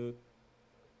EVS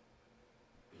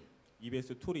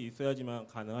툴이 있어야지만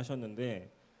가능하셨는데,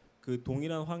 그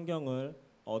동일한 환경을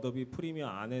어도비 프리미어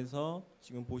안에서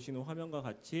지금 보시는 화면과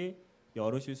같이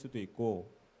열으실 수도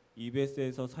있고,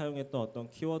 EVS에서 사용했던 어떤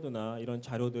키워드나 이런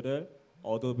자료들을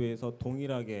어도비에서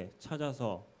동일하게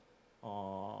찾아서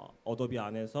어도비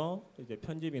안에서 이제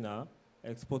편집이나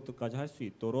엑스포트까지 할 수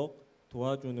있도록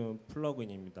도와주는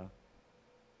플러그인입니다.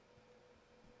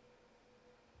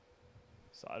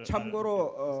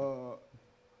 참고로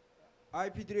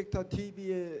IP 디렉터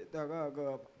TV에다가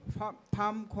그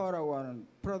팜코어라고 하는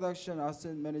프로덕션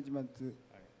아셋 매니지먼트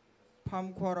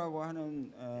팜코어라고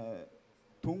하는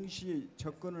동시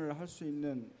접근을 할 수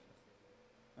있는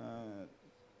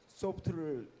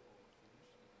소프트를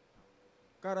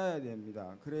깔아야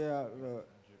됩니다. 그래야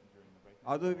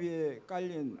아도비에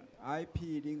깔린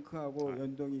IP 링크하고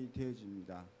연동이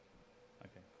되어집니다.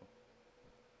 Okay, cool.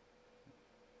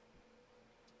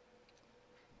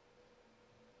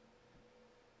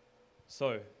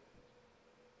 So,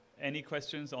 any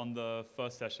questions on the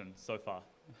first session so far?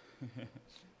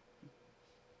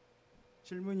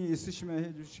 질문이 있으시면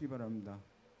해주시기 바랍니다.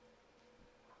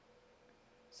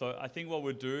 So I think what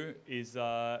we'll do is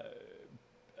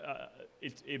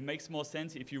it makes more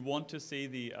sense if you want to see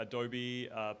the Adobe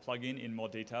plugin in more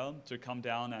detail to come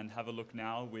down and have a look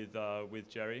now with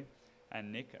Jerry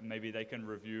and Nick. Maybe they can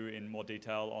review in more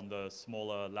detail on the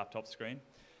smaller laptop screen.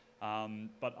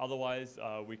 But otherwise,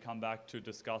 we come back to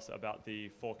discuss about the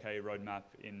 4K roadmap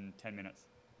in 10 minutes.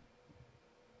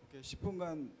 Okay,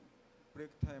 10분간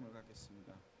브레이크 타임을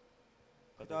갖겠습니다.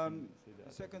 But 그다음 they can see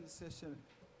the second session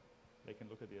They can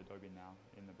look at the Adobe now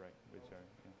in the break with Jerry.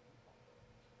 Yeah.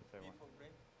 If they want. before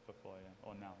break. Before, yeah.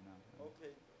 Or now.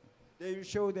 Okay. They will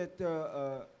show that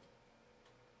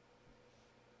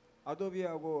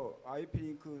아도비하고 IP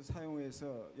링크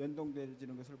사용해서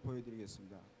연동되어지는 것을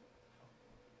보여드리겠습니다.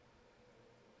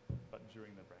 But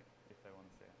during the break, if they want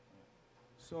to see it. Yeah.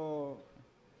 So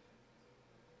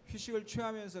휴식을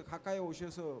취하면서 가까이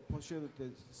오셔서 보셔도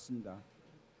됐습니다.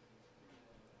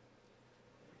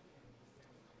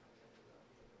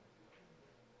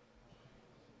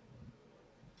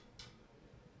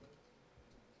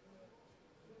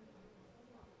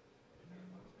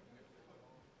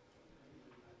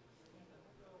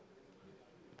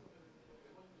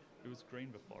 It was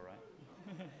green before, right?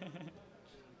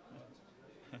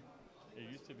 It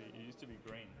used to be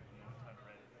green and then it turned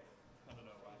red. I don't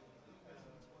know why.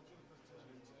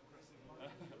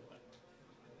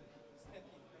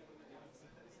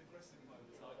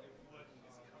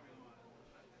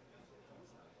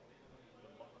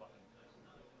 The lock button,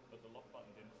 but the lock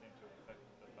button didn't seem to affect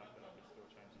the fact that I could still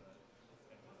change the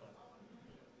center size.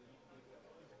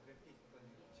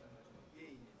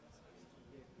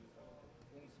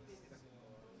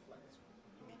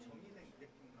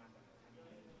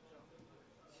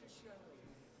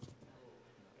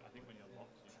 I think when you're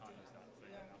locked, you can't use that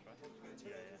second mouse, right?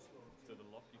 Yeah. So the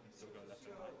lock, you can still go left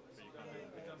and right, but you can't do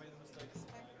I think I made a mistake.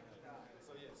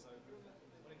 So yeah, so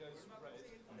when it goes red,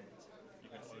 you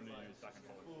can only use back and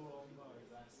forward. full on mode.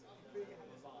 That's live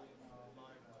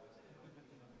mode.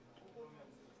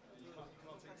 You can't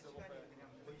take yourself off it.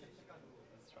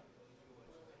 That's right.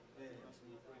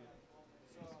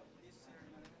 So this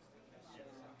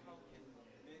how can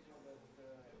measure the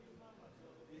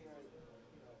bigger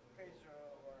pressure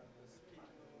or the speed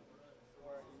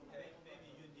or Maybe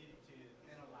you need to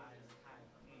analyze time.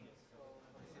 So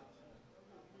for example,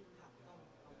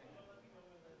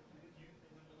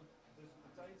 The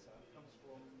data comes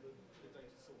from the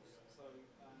data source. So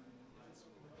it's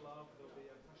from the glove, there'll be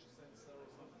a pressure sensor or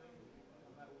something,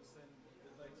 and that will send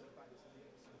the data back to the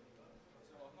Epson.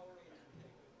 so how long it take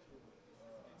to Instantly.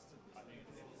 I think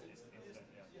it's instant,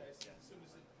 yeah. Yeah, as soon as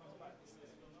it comes back, it's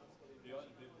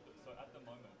So at the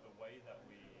moment, the way that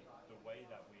we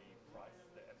price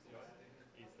the FCO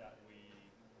is that we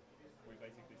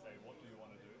basically say, what do you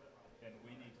want to do? Then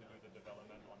we need to do the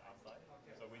development on our side.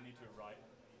 So we need to write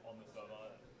on the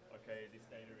server, okay, this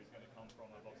data is going to come from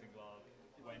a boxing glove.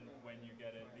 When you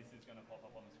get it, this is going to pop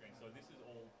up on the screen. So this is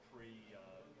all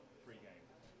pre-game,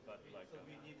 but like. so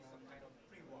we need some kind of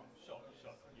pre-warm. Sure,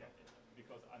 yeah.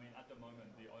 Because I mean, at the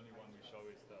moment, the only one we show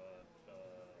is the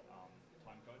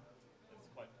time code. It's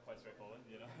quite straightforward,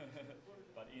 you know.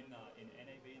 But in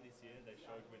NAB this year, they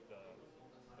showed with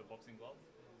the boxing glove.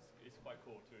 It's quite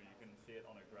cool too. You can see it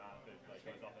on a graph. It like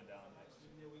goes up and down.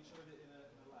 Yeah, we showed it in a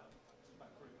lab,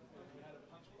 back room. We had a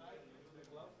punch bag into the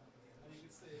glove, and you could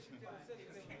see it bang,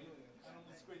 and on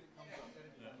the screen it comes up.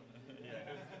 Yeah.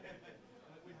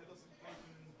 And we had lots of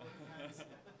broken hands.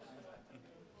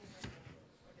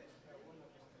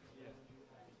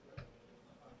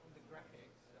 On the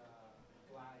graphics,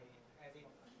 why edit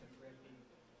the graphic,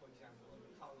 for example,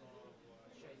 color or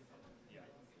shape? Yeah.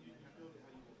 You build it how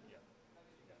you want. Yeah.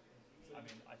 I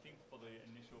mean, I think for the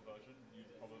initial version, you'd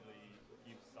probably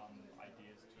give some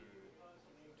ideas to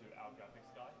our graphics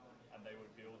guy, and they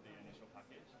would build the initial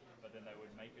package, but then they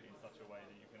would make it in such a way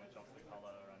that you can adjust the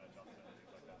color and adjust it and things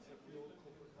like that. So for your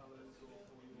corporate colours or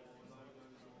for your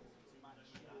logos or to match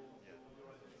your identity.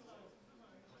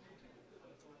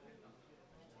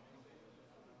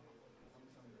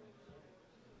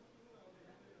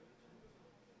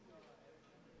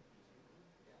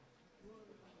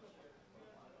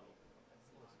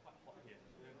 It's quite hot here.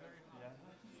 Yeah.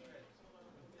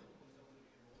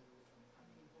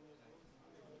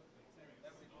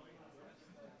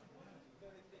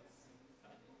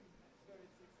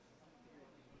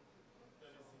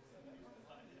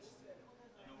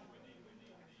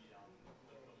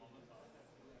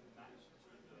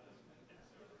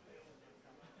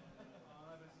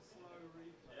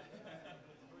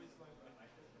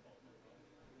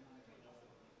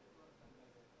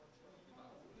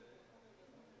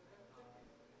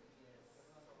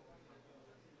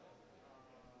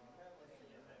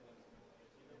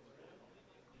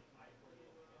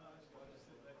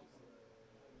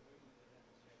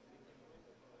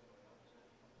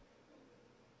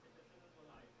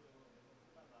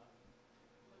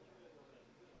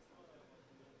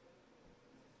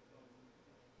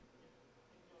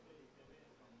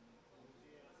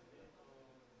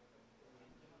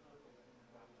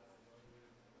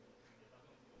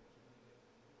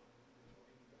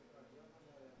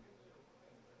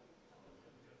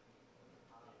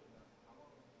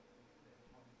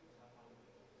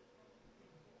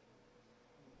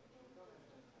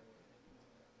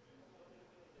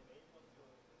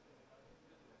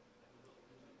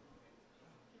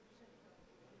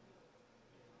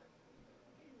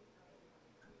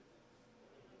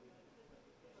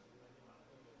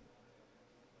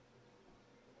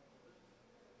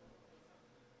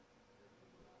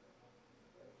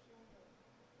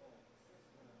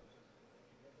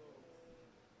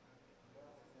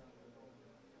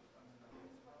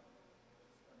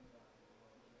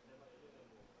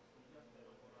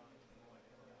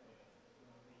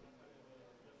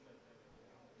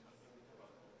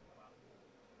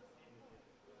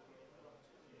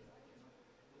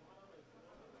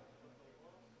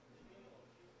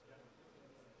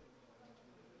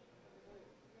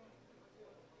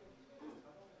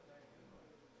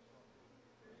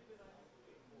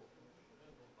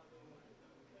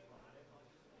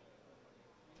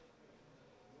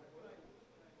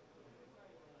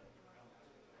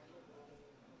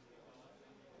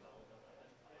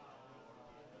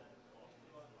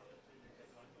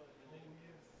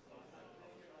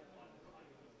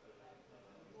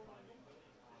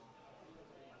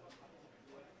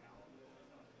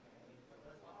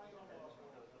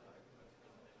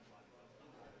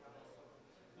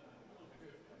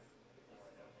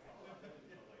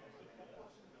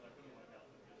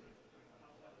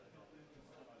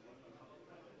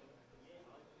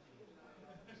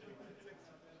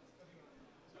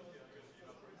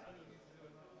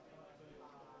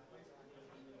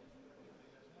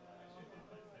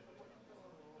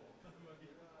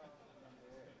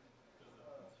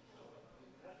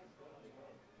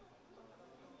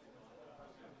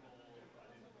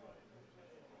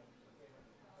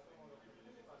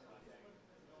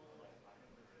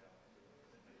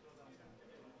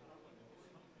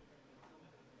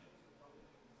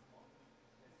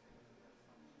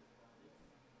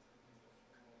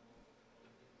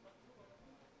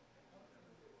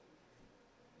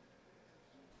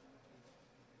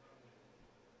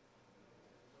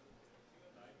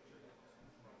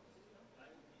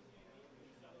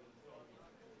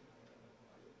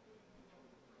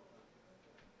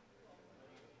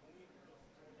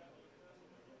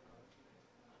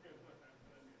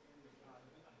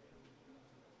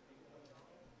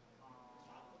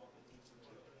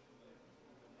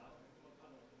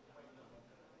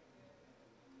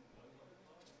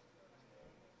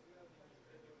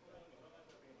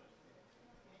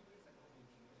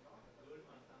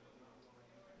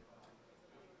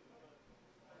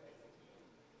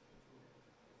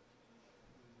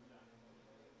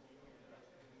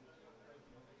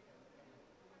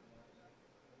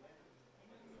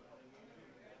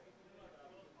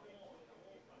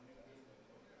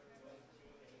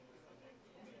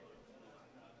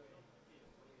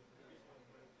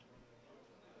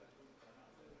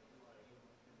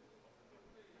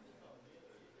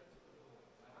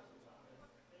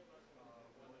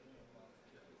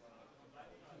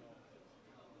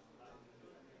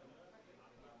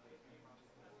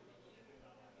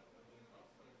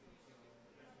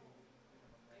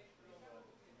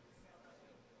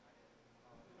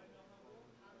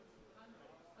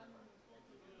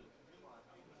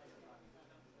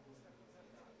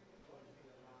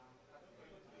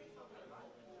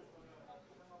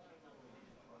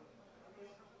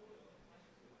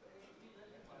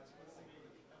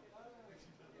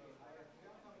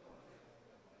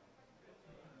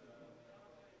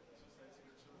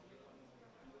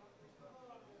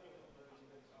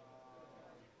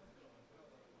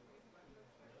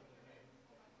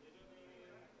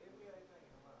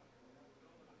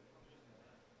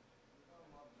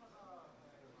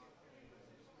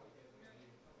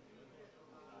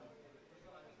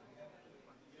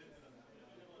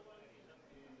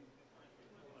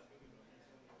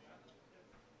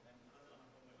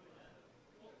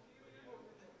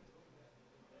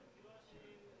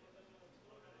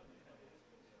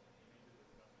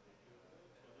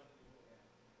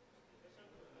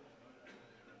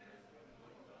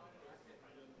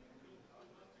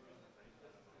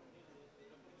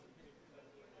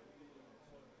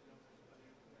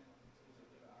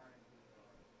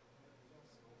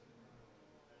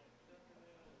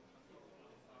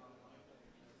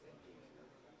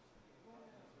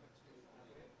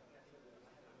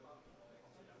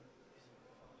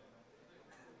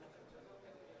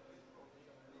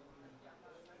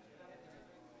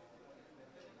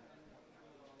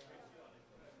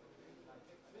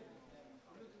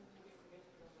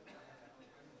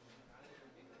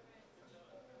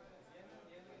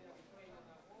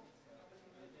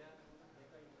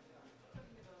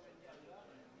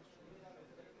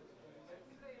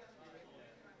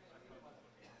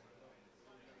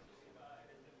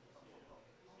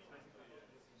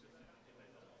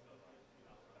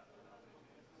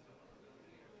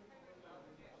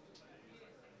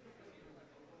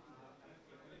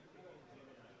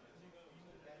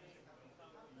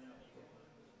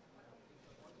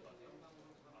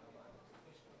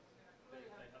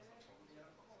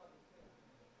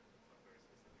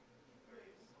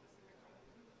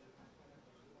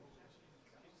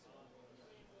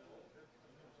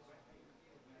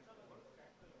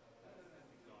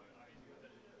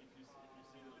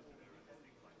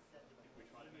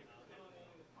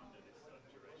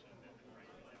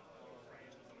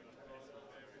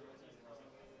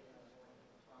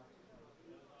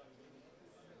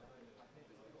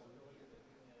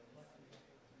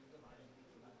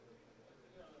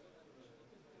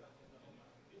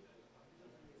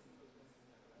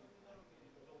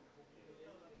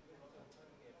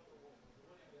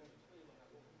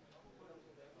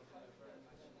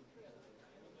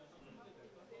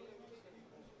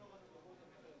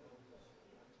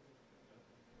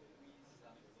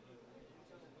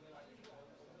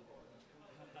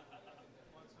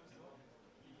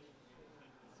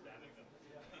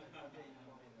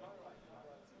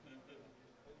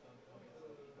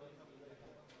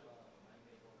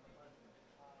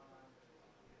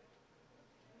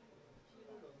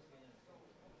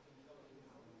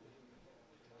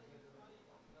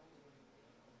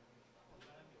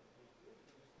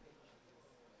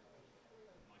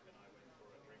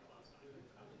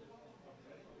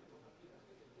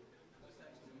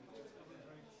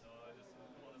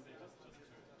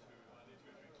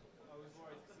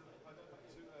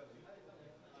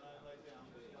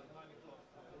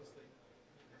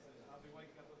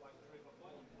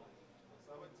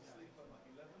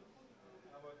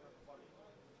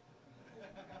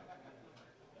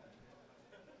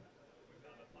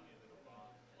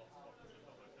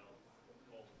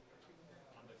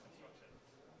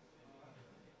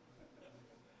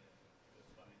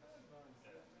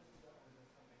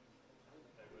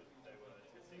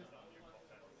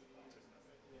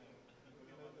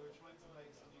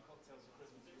 details for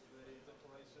Christmas with the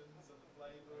decorations and the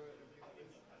flavour and everything like this.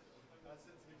 And I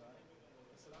said to him, I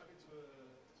said, I've been to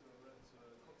a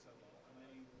cocktail bar and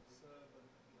they serve the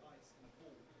ice in a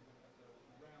ball, like a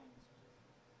round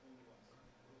ball of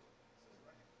ice. So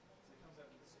it comes out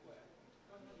with a square.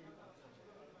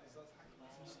 He starts hacking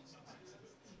it.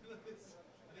 Look at this.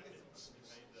 And it gets he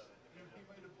made a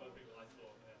ball. Perfect ice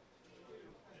ball, yeah. So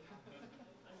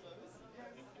this, yes,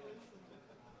 yes.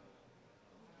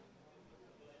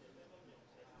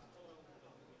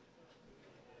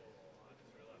 I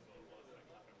just realised what it was. Like,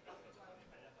 Catherine Christmas,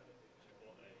 she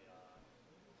bought a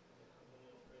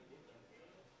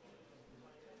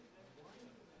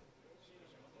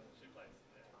she plays,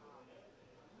 yeah.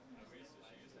 And she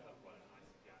used to have quite a nice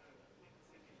piano in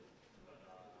Sydney, but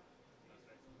no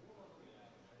space.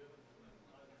 So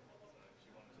she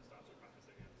wanted to start to practice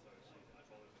again. So I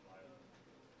told her to buy it.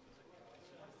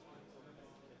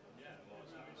 Yeah, well, I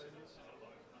mean, she's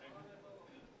alone.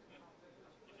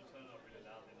 If you turn it up really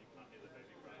loud, then you can't hear the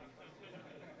baby crying.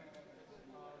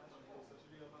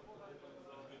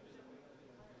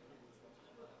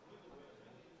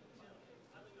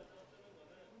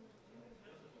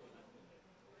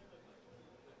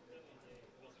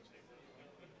 Wasn't cheap.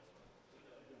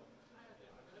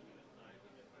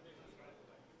 I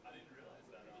didn't realize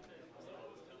that. So I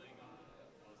was telling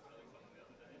someone the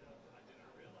other day that I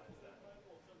didn't realize that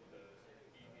the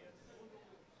EVS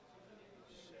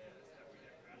shares that we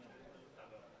get granted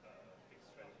have a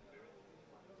fixed rate of period.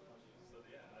 So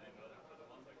yeah, I didn't know that. But the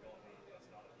ones I got when I first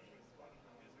started, which was quite a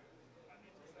few years ago, I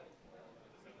need to sell for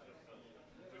December 31st,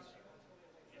 which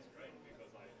is great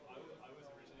because I was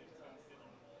originally just going to sit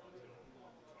on it until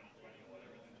 2020 or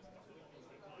whatever, and then just double it at the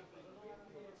same time.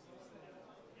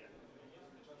 But yeah.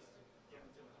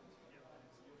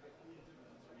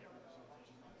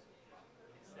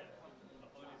 Except the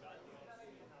only bad thing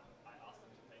is I asked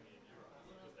them to pay me in euros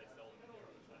because they sell them in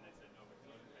euros, and they said no, we can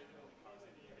only pay them in the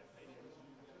currency that you get paid in.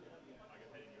 I get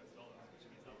paid in US dollars, which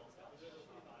means I lost out on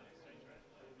exchange rate.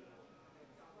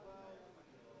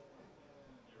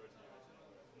 Euro to US,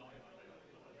 not in my favor,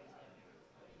 but I guess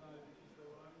No, because they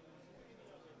were only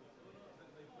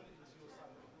they put it into your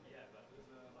salary. yeah, but I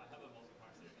have a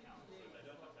multi-currency account, so they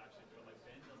don't have to actually do it. Like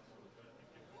Ben doesn't have to do anything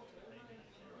different to pay me in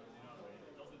euros. You know what I mean?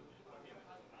 It doesn't for him. It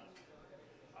doesn't matter.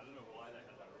 I don't know why they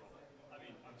had that rule. I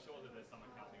mean, I'm sure that there's some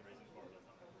accounting reason for it or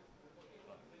something.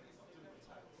 But To do with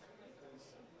tax, because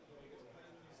to pay a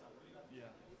new salary,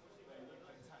 yeah, they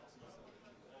pay tax on your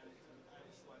salary. And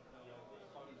it's like a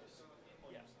bonus on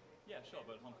yeah, your salary. yeah, sure.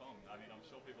 But Hong Kong, I mean, I'm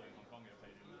sure people in Hong Kong get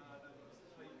paid in. They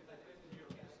pay in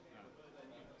euros, Yeah. but then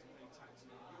you have to pay tax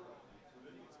on your euro. It's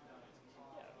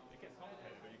Yeah, it gets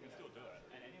complicated, but you can still do it.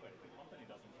 And anyway, the company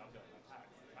doesn't calculate my tax.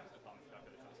 The tax department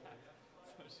calculates my tax.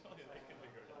 So surely they can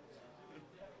figure it out.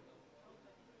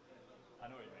 I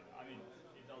know what you mean. I mean,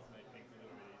 it does make things a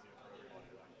little bit easier for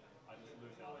everybody. Like, I just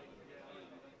lose out a little bit.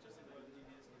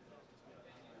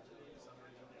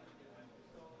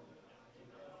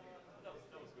 That was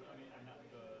good. I mean, and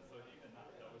so even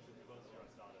that was the first year I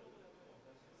started.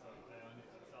 So I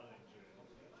started in June.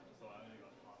 So I only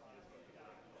got half a year's worth of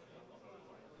that. So it was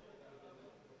like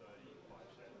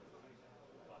 35 shares or something.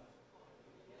 But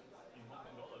in Hong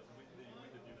Kong dollars, with the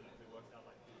dividends, it works out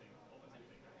like 15, almost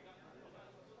 15 grand.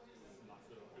 It's a nice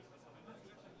little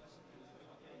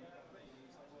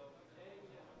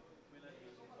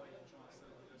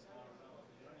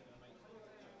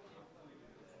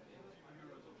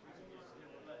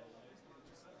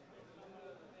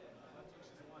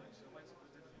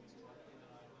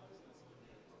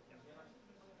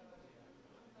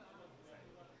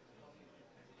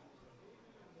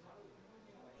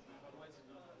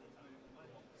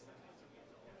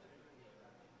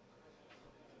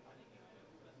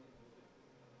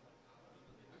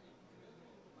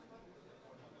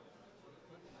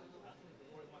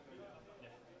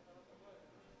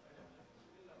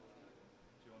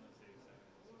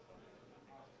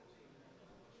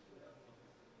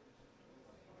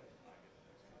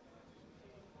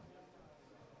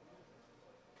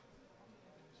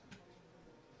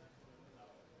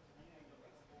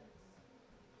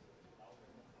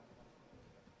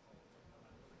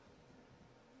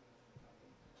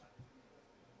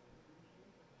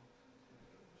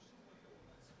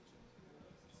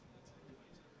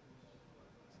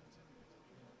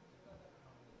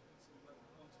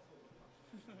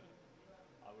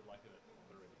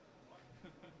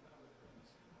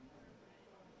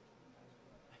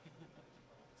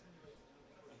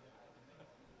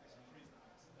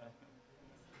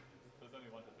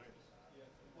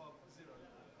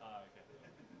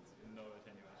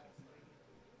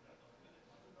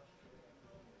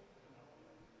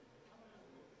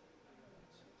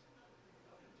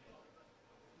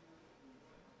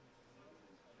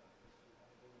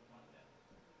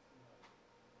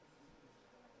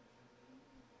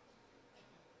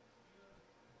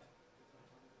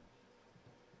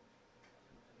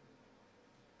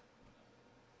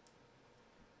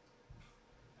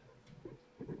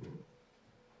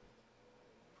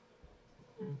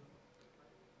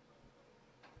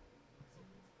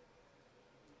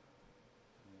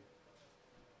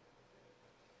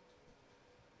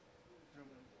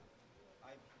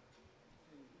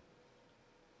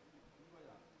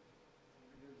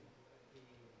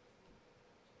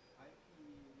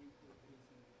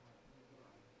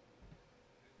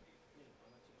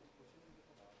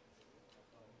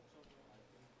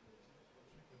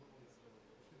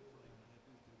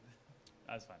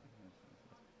That's fine.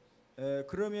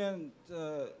 그러면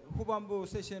후반부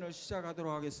세션을 시작하도록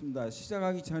하겠습니다.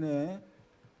 시작하기 전에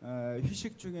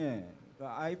휴식 중에 그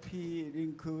IP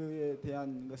링크에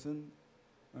대한 것은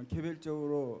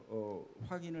개별적으로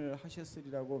확인을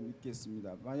하셨으리라고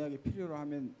믿겠습니다. 만약에 필요로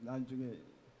하면 나중에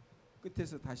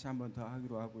끝에서 다시 한번 더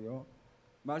하기로 하고요.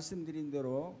 말씀드린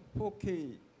대로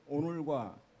 4K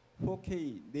오늘과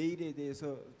 4K 내일에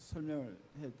대해서 설명을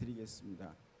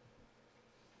해드리겠습니다.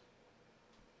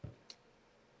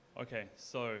 Okay,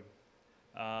 so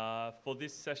for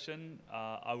this session,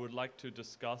 I would like to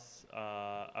discuss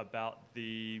about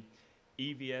the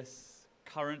EVS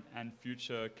current and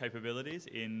future capabilities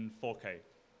in 4K.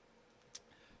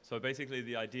 So basically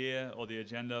the idea or the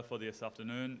agenda for this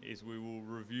afternoon is we will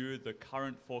review the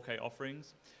current 4K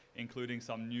offerings, including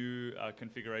some new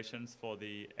configurations for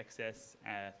the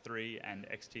XS3 and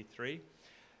XT3,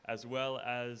 as well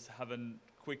as have a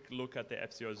quick look at the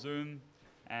FCO Zoom,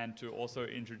 and to also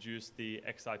introduce the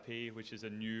XIP, which is a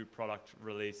new product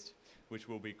released, which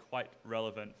will be quite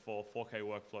relevant for 4K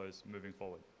workflows moving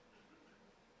forward.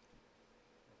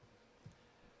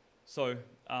 So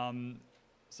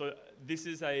this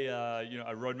is a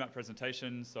a roadmap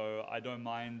presentation. So I don't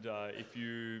mind if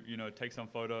you take some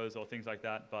photos or things like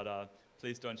that, but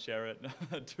please don't share it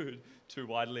too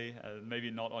widely.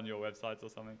 Maybe not on your websites or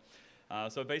something.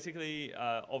 So basically,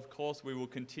 of course, we will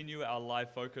continue our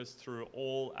live focus through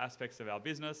all aspects of our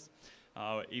business,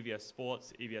 EVS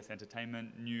Sports, EVS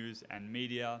Entertainment, News and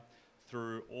Media,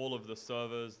 through all of the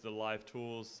servers, the live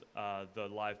tools, the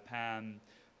live PAM,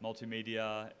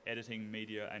 multimedia, editing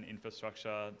media and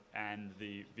infrastructure, and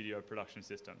the video production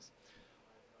systems.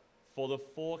 For the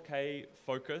 4K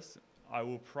focus, I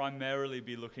will primarily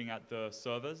be looking at the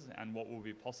servers and what will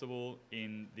be possible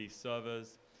in the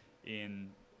servers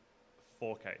in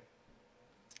 4K.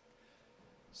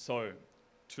 So,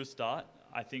 to start,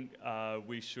 I think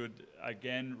we should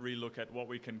again relook at what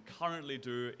we can currently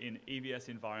do in EVS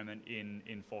environment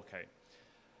in 4K.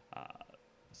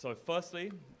 So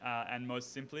firstly, and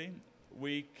most simply,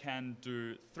 we can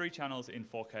do 3 channels in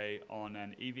 4K on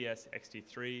an EVS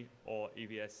XT3 or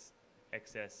EVS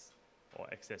XS or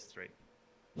XS3.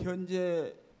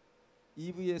 현재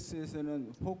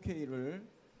EVS에서는 4K를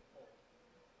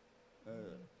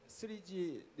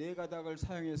 3G 4가닥을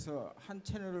사용해서 한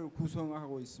채널을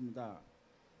구성하고 있습니다.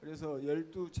 그래서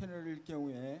 12채널일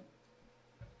경우에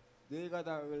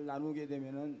 4가닥을 나누게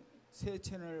되면은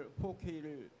 3채널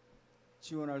 4K를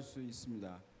지원할 수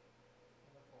있습니다.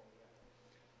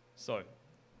 So,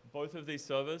 both of these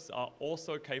servers are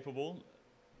also capable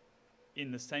in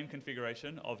the same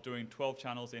configuration of doing 12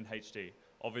 channels in HD.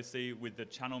 Obviously with the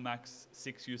Channel Max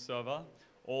 6U server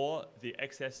or the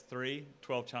XS3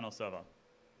 12 channel server.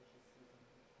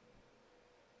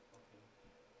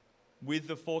 With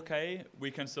the 4K, we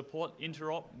can support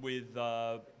interop with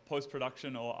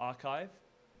post-production or archive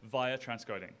via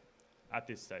transcoding at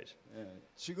this stage.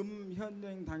 지금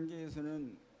현행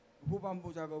단계에서는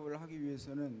후반부 작업을 하기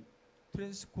위해서는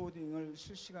트랜스코딩을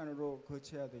실시간으로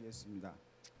거쳐야 되겠습니다.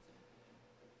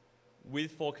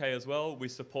 With 4K as well, we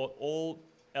support all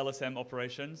LSM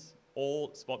operations,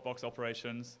 all Spotbox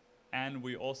operations, and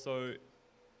we also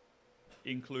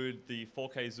include the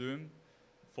 4K zoom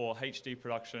for HD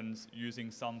productions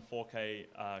using some 4K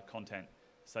content,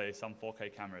 say some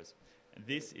 4K cameras.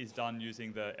 This is done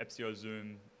using the FCO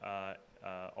zoom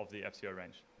of the FCO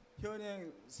range.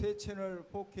 현행 3채널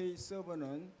 4K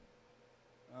서버는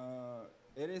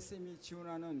LSM이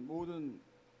지원하는 모든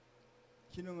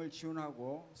기능을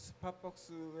지원하고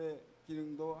스팟박스의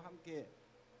기능도 함께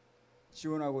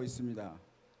지원하고 있습니다.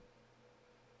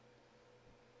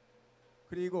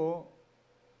 그리고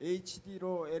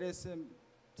HD로 LSM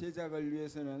제작을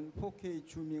위해서는 4K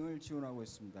주밍을 지원하고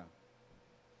있습니다.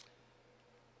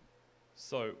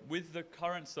 So with the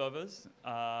current servers,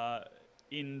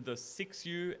 in the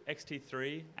 6U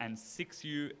XT3 and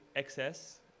 6U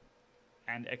XS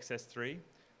and XS3,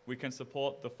 we can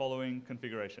support the following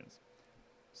configurations.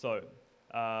 So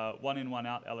 1 in 1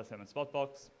 out LSM and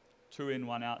Spotbox, 2 in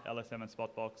 1 out LSM and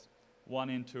Spotbox, 1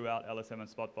 in 2 out LSM and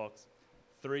Spotbox,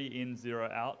 3 in 0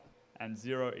 out, and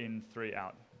 0 in 3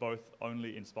 out, both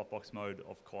only in Spotbox mode,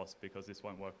 of course, because this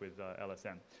won't work with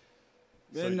LSM.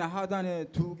 맨 하단의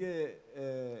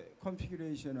 2개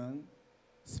컨피규레이션은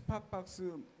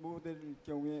스팟박스 모델일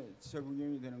경우에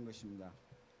적용이 되는 것입니다.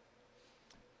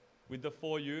 With the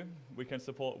 4U, we can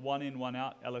support 1 in 1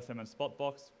 out LSM and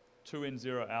Spotbox, 2 in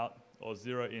 0 out, or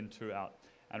 0 in 2 out.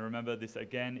 And remember, this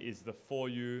again is the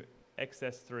 4U,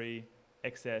 XS3,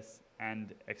 XS,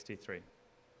 and XT3.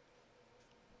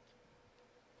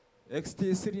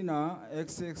 XT3나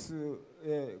XX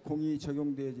 4K에 공이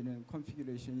적용되어지는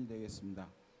컨피규레이션이 되겠습니다.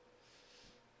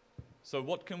 So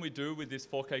what can we do with this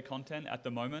 4K content at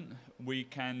the moment? We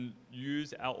can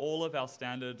use all of our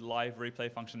standard live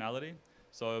replay functionality.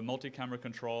 So multi-camera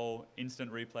control,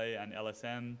 instant replay and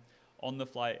LSM,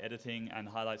 on-the-fly editing and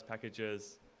highlights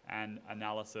packages, and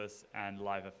analysis and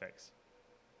live effects.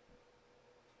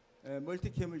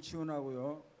 멀티캠을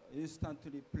지원하고요. 인스턴트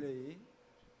리플레이,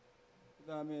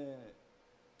 그다음에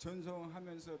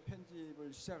전송하면서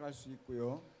편집을 시작할 수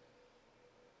있고요.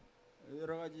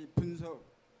 여러 가지 분석과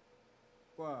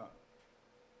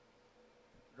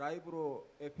라이브로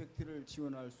에펙트를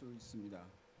지원할 수 있습니다.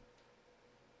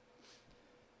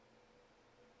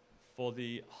 For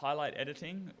the highlight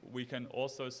editing, we can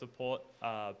also support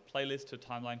playlist to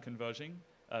timeline conversion,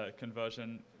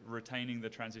 retaining the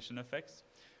transition effects.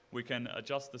 We can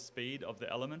adjust the speed of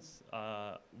the elements.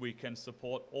 We can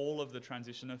support all of the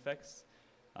transition effects.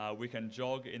 We can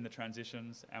jog in the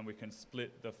transitions, and we can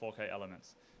split the 4K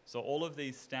elements. So all of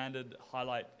these standard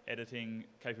highlight editing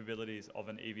capabilities of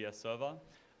an EVS server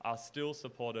are still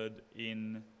supported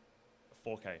in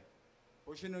 4K.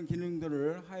 보시는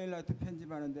기능들을 하이라이트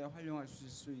편집하는 데 활용할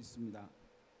수 있습니다.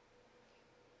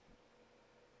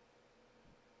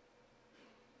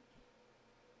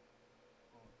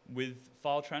 With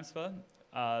file transfer,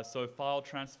 so file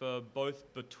transfer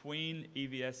both between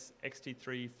EVS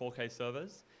XT3 4K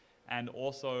servers and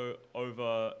also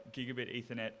over gigabit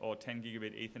Ethernet or 10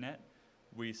 gigabit Ethernet.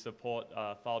 We support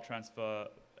file transfer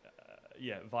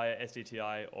via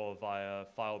SDTI or via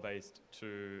file-based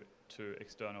to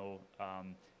external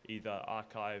either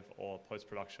archive or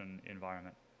post-production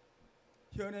environment.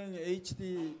 현행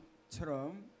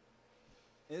HD처럼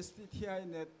SDTI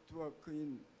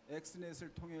네트워크인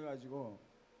엑스넷을 통해 가지고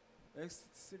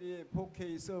X3의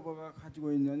 4K 서버가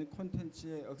가지고 있는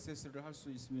콘텐츠에 액세스를 할 수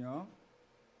있으며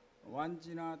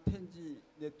완지나 10G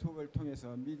네트워크를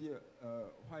통해서 미디어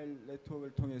파일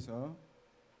네트워크를 통해서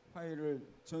파일을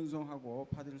전송하고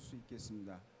받을 수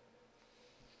있겠습니다.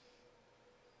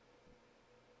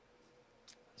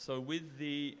 So with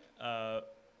the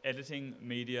editing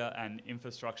media and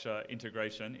infrastructure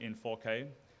integration in 4K,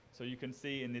 so you can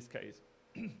see in this case,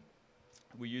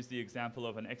 we use the example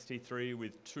of an XT3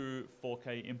 with 2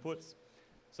 4K inputs.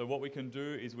 So what we can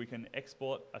do is we can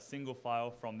export a single file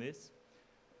from this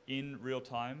in real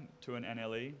time to an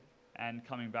NLE and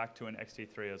coming back to an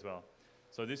XT3 as well.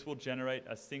 So this will generate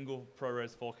a single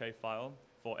ProRes 4K file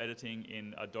for editing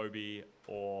in Adobe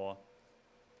or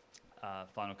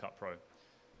Final Cut Pro.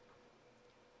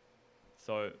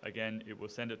 So again, it will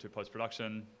send it to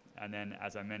post-production, and then,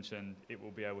 as I mentioned, it will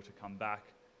be able to come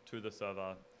back to the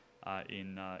server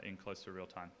in close to real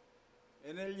time.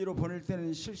 NLE로 보낼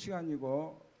때는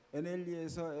실시간이고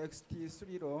NLE에서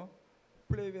XT3로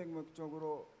플레이백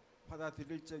목적으로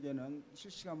받아들일 적에는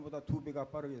실시간보다 2배가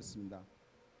빠르겠습니다.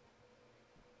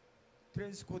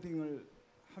 트랜스코딩을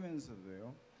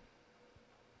하면서도요.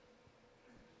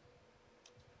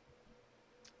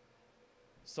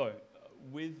 So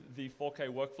with the 4K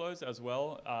workflows as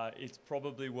well, it's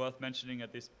probably worth mentioning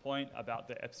at this point about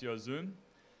the FCO Zoom.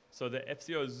 So the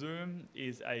FCO Zoom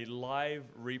is a live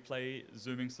replay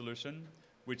zooming solution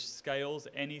which scales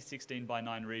any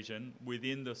 16:9 region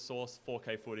within the source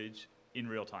 4K footage in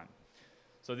real time.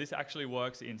 So this actually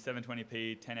works in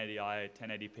 720p, 1080i,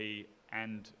 1080p,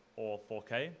 and or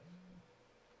 4K.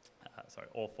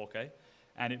 Or 4K.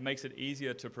 And it makes it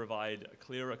easier to provide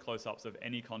clearer close-ups of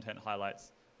any content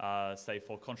highlights, say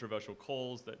for controversial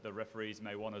calls that the referees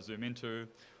may want to zoom into,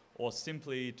 or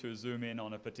simply to zoom in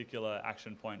on a particular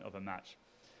action point of a match.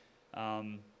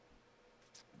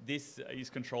 This is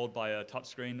controlled by a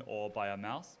touchscreen or by a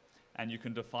mouse, and you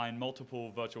can define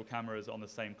multiple virtual cameras on the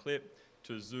same clip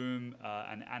to zoom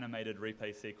an animated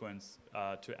replay sequence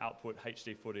to output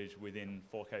HD footage within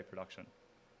 4K production.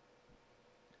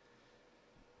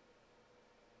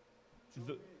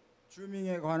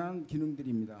 주밍에 관한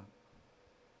기능들입니다.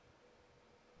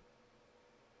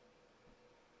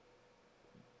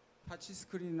 타치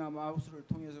스크린이나 마우스를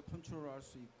통해서 컨트롤할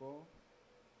수 있고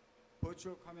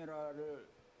버추얼 카메라를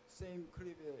세임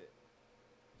클립에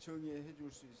정의해 줄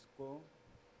수 있고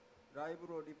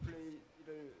라이브로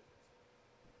리플레이를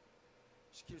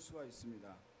시킬 수가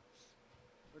있습니다.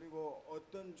 그리고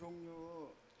어떤 종류의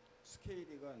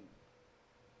스케일이건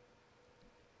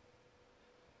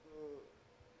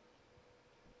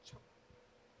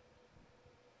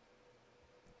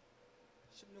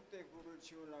 16대 9를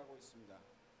지원하고 있습니다.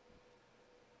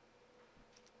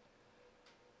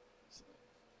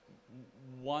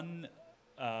 One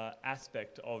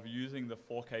aspect of using the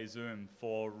 4K zoom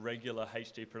for regular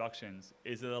HD productions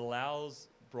is it allows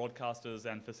broadcasters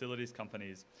and facilities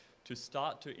companies to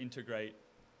start to integrate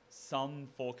some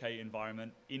 4K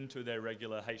environment into their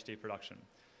regular HD production.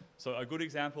 So a good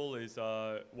example is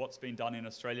what's been done in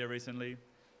Australia recently.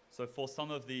 So for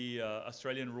some of the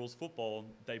Australian rules football,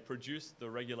 they produce the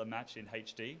regular match in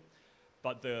HD,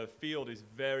 but the field is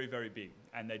very, very big,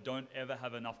 and they don't ever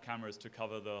have enough cameras to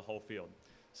cover the whole field.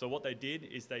 So what they did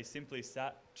is they simply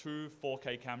sat 2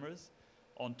 4K cameras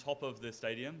on top of the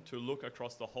stadium to look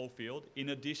across the whole field, in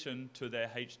addition to their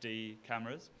HD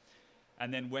cameras.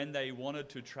 And then when they wanted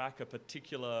to track a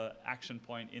particular action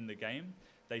point in the game,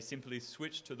 they simply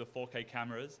switch to the 4K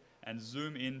cameras and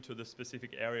zoom into the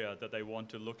specific area that they want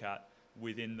to look at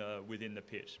within the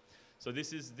pitch. So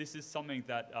this is something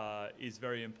that is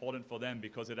very important for them,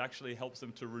 because it actually helps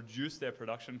them to reduce their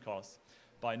production costs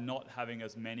by not having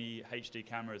as many HD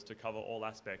cameras to cover all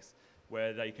aspects,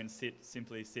 where they can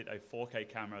simply sit a 4K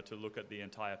camera to look at the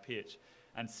entire pitch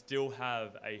and still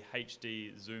have a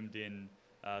HD zoomed in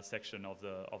section of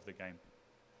the game.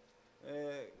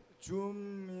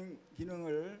 줌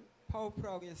기능을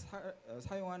파워풀하게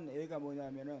사용한 예가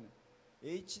뭐냐면은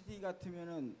HD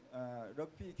같으면은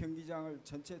럭비 경기장을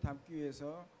전체 담기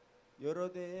위해서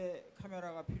여러 대의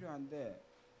카메라가 필요한데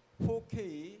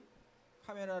 4K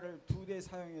카메라를 2대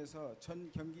사용해서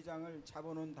전 경기장을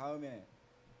잡아놓은 다음에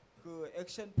그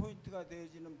액션 포인트가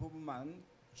되어지는 부분만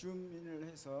줌인을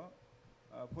해서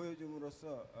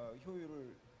보여줌으로써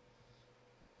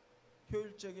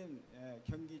효율적인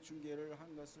경기 중계를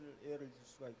한 것을 예를 들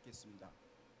수가 있겠습니다.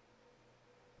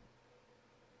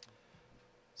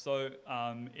 So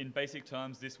in basic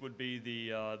terms, this would be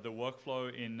the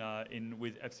workflow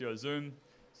with FCO Zoom.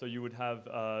 So you would have,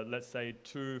 let's say,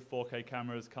 2 4K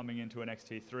cameras coming into an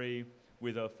XT3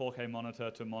 with a 4K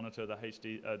monitor to monitor the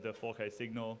 4K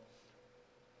signal.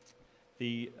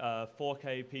 The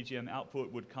 4K PGM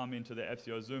output would come into the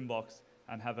FCO Zoom box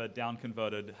and have a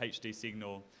down-converted HD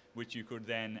signal, which you could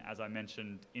then, as I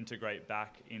mentioned, integrate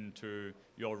back into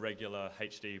your regular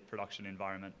HD production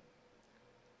environment.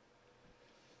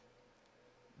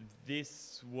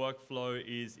 This workflow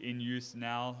is in use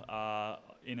now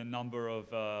in a number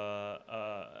of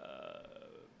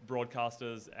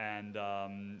broadcasters and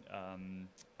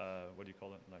what do you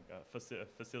call it, like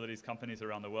facilities companies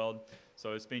around the world.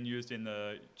 So it's been used in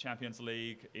the Champions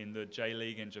League, in the J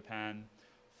League in Japan,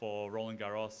 for Roland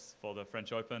Garros, for the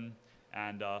French Open,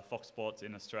 and Fox Sports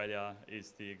in Australia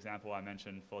is the example I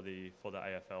mentioned for the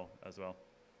AFL as well.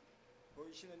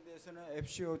 보이시는 데서는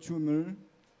FCO 줌을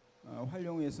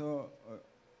활용해서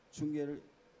중계를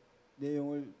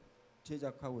내용을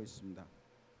제작하고 있습니다.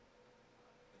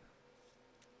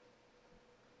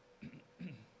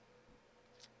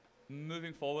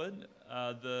 Moving forward,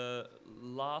 the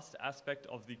last aspect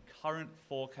of the current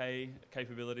 4K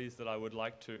capabilities that I would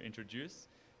like to introduce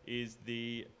is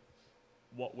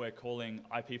what we're calling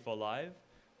IP for Live,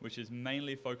 which is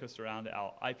mainly focused around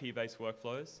our IP-based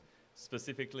workflows,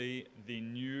 specifically the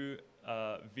new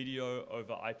video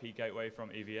over IP gateway from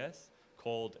EVS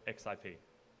called XIP.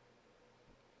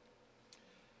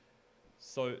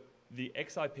 So the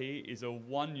XIP is a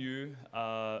 1U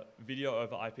video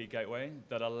over IP gateway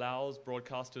that allows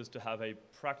broadcasters to have a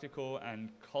practical and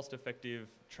cost-effective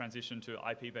transition to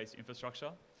IP-based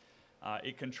infrastructure.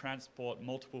 It can transport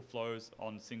multiple flows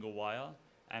on single wire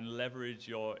and leverage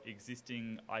your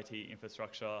existing IT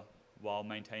infrastructure while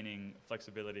maintaining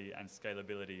flexibility and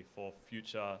scalability for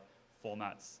future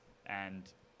formats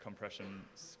and compression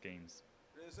schemes.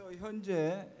 그래서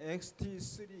현재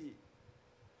XT3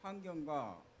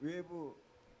 환경과 외부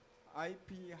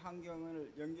IP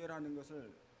환경을 연결하는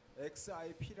것을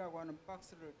XIP라고 하는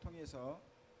박스를 통해서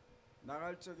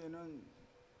나갈 적에는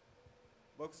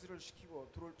먹스를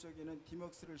시키고 들어올 적에는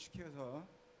디먹스를 시켜서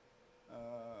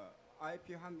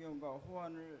IP 환경과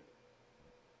호환을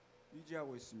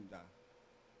유지하고 있습니다.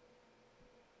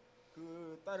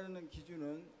 그 따르는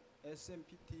기준은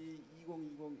SMPT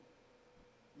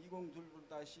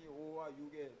 2022-5와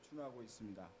 6에 준하고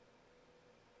있습니다.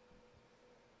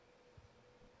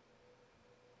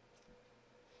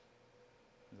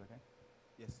 Is that okay?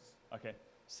 Yes. Okay.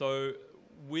 So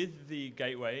with the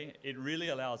gateway, it really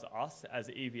allows us as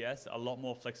EVS a lot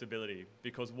more flexibility,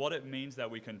 because what it means that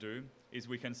we can do is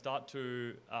we can start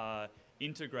to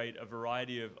integrate a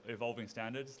variety of evolving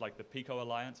standards, like the Pico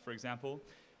Alliance, for example,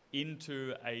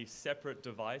 into a separate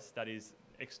device that is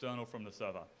external from the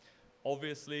server.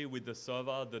 Obviously, with the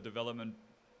server, the development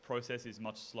process is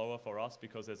much slower for us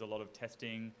because there's a lot of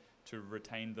testing to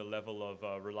retain the level of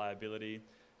reliability.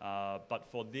 But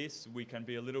for this, we can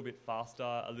be a little bit faster,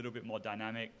 a little bit more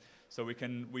dynamic, so we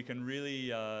can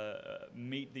really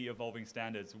meet the evolving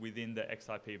standards within the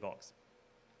XIP box.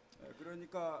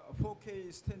 그러니까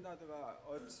 4K 스탠다드가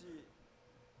어찌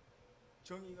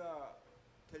정의가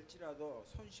될지라도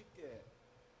손쉽게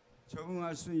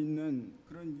적응할 수 있는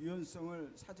그런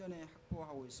유연성을 사전에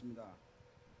확보하고 있습니다.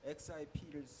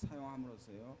 XIP를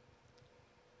사용함으로써요.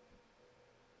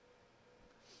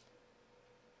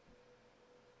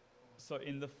 So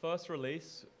in the first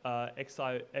release,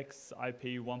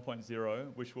 XIP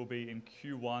 1.0, which will be in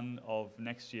Q1 of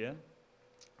next year,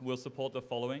 will support the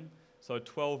following. So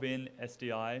 12-in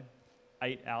SDI,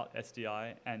 8-out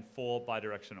SDI, and 4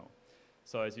 bidirectional.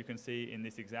 So as you can see in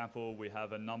this example, we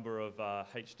have a number of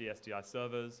HD SDI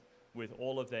servers with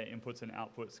all of their inputs and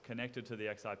outputs connected to the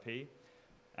XIP.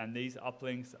 And these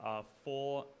uplinks are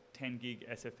 4 10 gig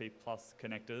SFP plus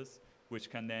connectors, which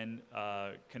can then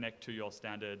connect to your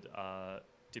standard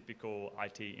typical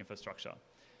IT infrastructure.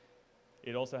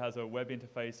 It also has a web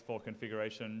interface for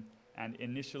configuration, and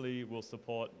initially will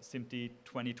support SMPTE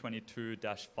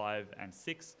 2022-5 and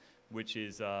 6, which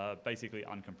is basically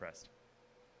uncompressed.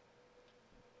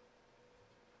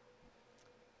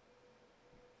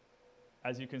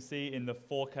 As you can see in the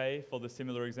 4K, for the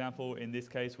similar example, in this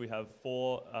case we have 2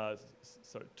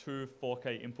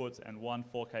 4K inputs and 1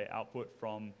 4K output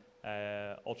from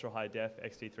ultra-high def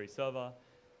XT3 server.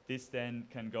 This then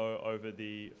can go over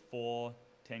the 4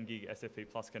 10 gig SFP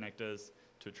plus connectors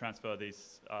to transfer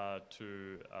these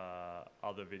to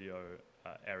other video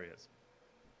areas.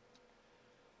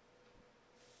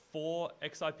 For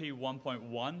XIP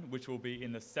 1.1, which will be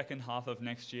in the second half of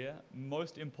next year,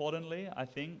 most importantly, I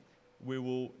think, we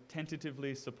will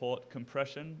tentatively support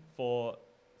compression for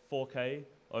 4K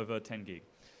over 10 gig.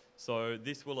 So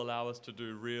this will allow us to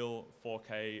do real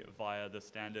 4K via the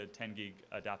standard 10 gig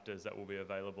adapters that will be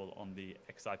available on the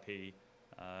XIP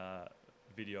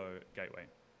video gateway.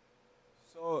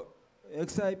 So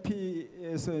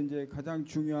XIP에서 이제 가장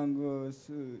중요한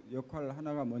것의 역할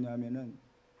하나가 뭐냐면은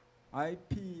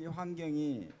IP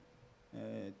환경이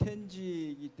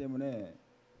 10G이기 때문에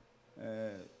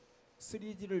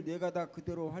 3G를 내가 다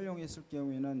그대로 활용했을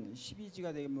경우에는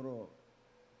 12G가 되므로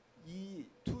이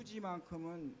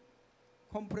 2G만큼은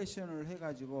컴프레션을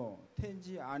해가지고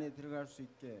 10G 안에 들어갈 수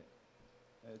있게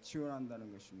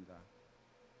지원한다는 것입니다.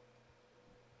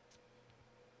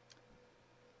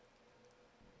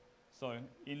 So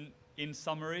in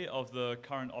summary of the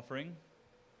current offering,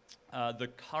 the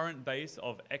current base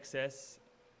of XS,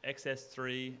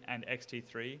 XS3 and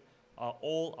XT3 are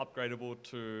all upgradable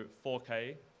to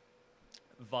 4K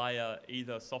via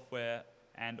either software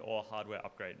and or hardware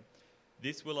upgrade.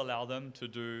 This will allow them to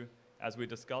do, as we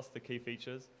discussed, the key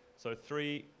features. So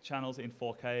 3 channels in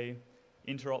 4K,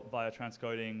 interop via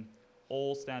transcoding,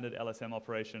 all standard LSM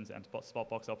operations and spot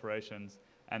box operations,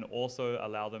 and also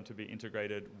allow them to be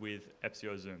integrated with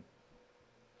Epsio Zoom.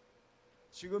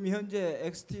 지금 현재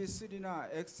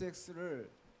XT3나 XX를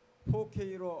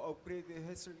 4K로 업그레이드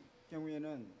했을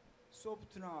경우에는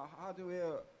소프트나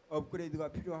하드웨어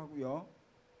업그레이드가 필요하고요.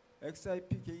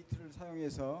 XIP 게이트를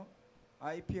사용해서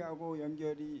IP하고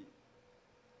연결이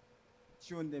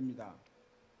지원됩니다.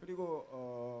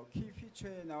 그리고 키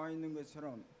피처에 나와 있는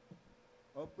것처럼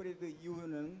업그레이드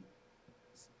이후는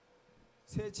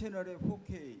세 채널의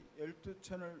 4K,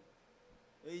 12채널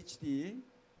HD,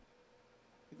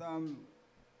 그 다음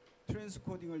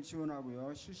트랜스코딩을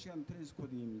지원하고요. 실시간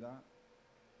트랜스코딩입니다.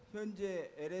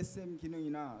 현재 LSM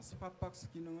기능이나 스팟박스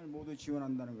기능을 모두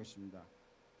지원한다는 것입니다.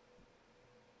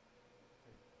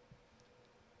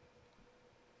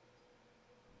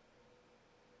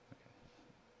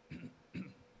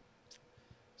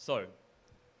 So,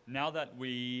 now that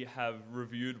we have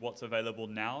reviewed what's available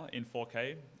now in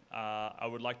 4K, I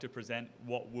would like to present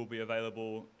what will be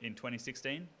available in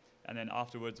 2016, and then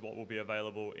afterwards what will be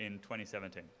available in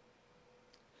 2017.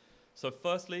 So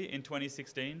firstly, in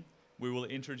 2016, we will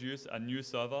introduce a new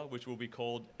server which will be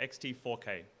called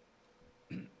XT4K.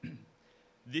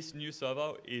 This new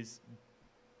server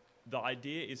the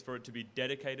idea is for it to be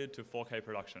dedicated to 4K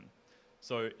production.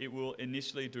 So it will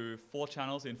initially do 4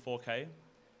 channels in 4K,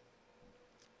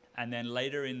 and then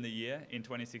later in the year, in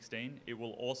 2016, it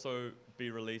will also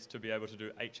be released to be able to do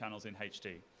 8 channels in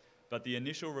HD. But the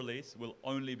initial release will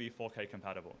only be 4K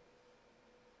compatible.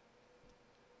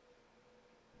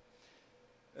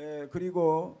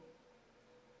 그리고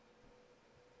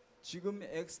지금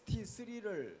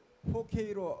XT3를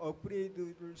 4K로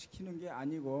업그레이드를 시키는 게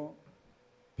아니고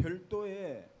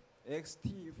별도의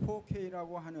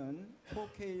XT4K라고 하는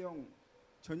 4K용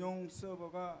전용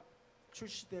서버가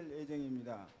출시될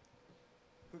예정입니다.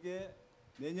 그게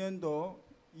내년도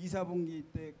 2,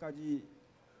 4분기 때까지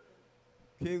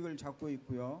계획을 잡고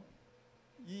있고요.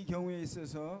 이 경우에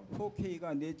있어서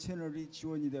 4K가 4채널이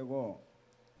지원이 되고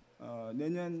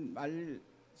내년 말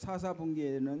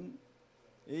 4분기에는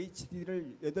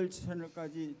HD를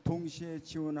 8채널까지 동시에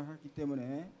지원하기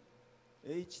때문에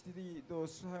HD도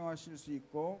사용하실 수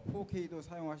있고 4K도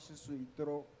사용하실 수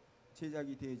있도록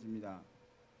제작이 되어집니다.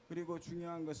 그리고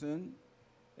중요한 것은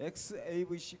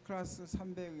XAVC 클래스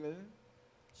 300을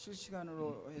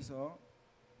실시간으로 해서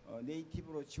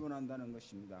네이티브로 지원한다는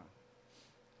것입니다.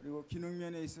 그리고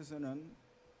기능면에 있어서는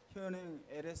현행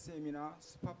LSM이나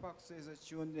스팟박스에서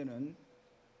지원되는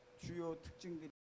주요 특징들이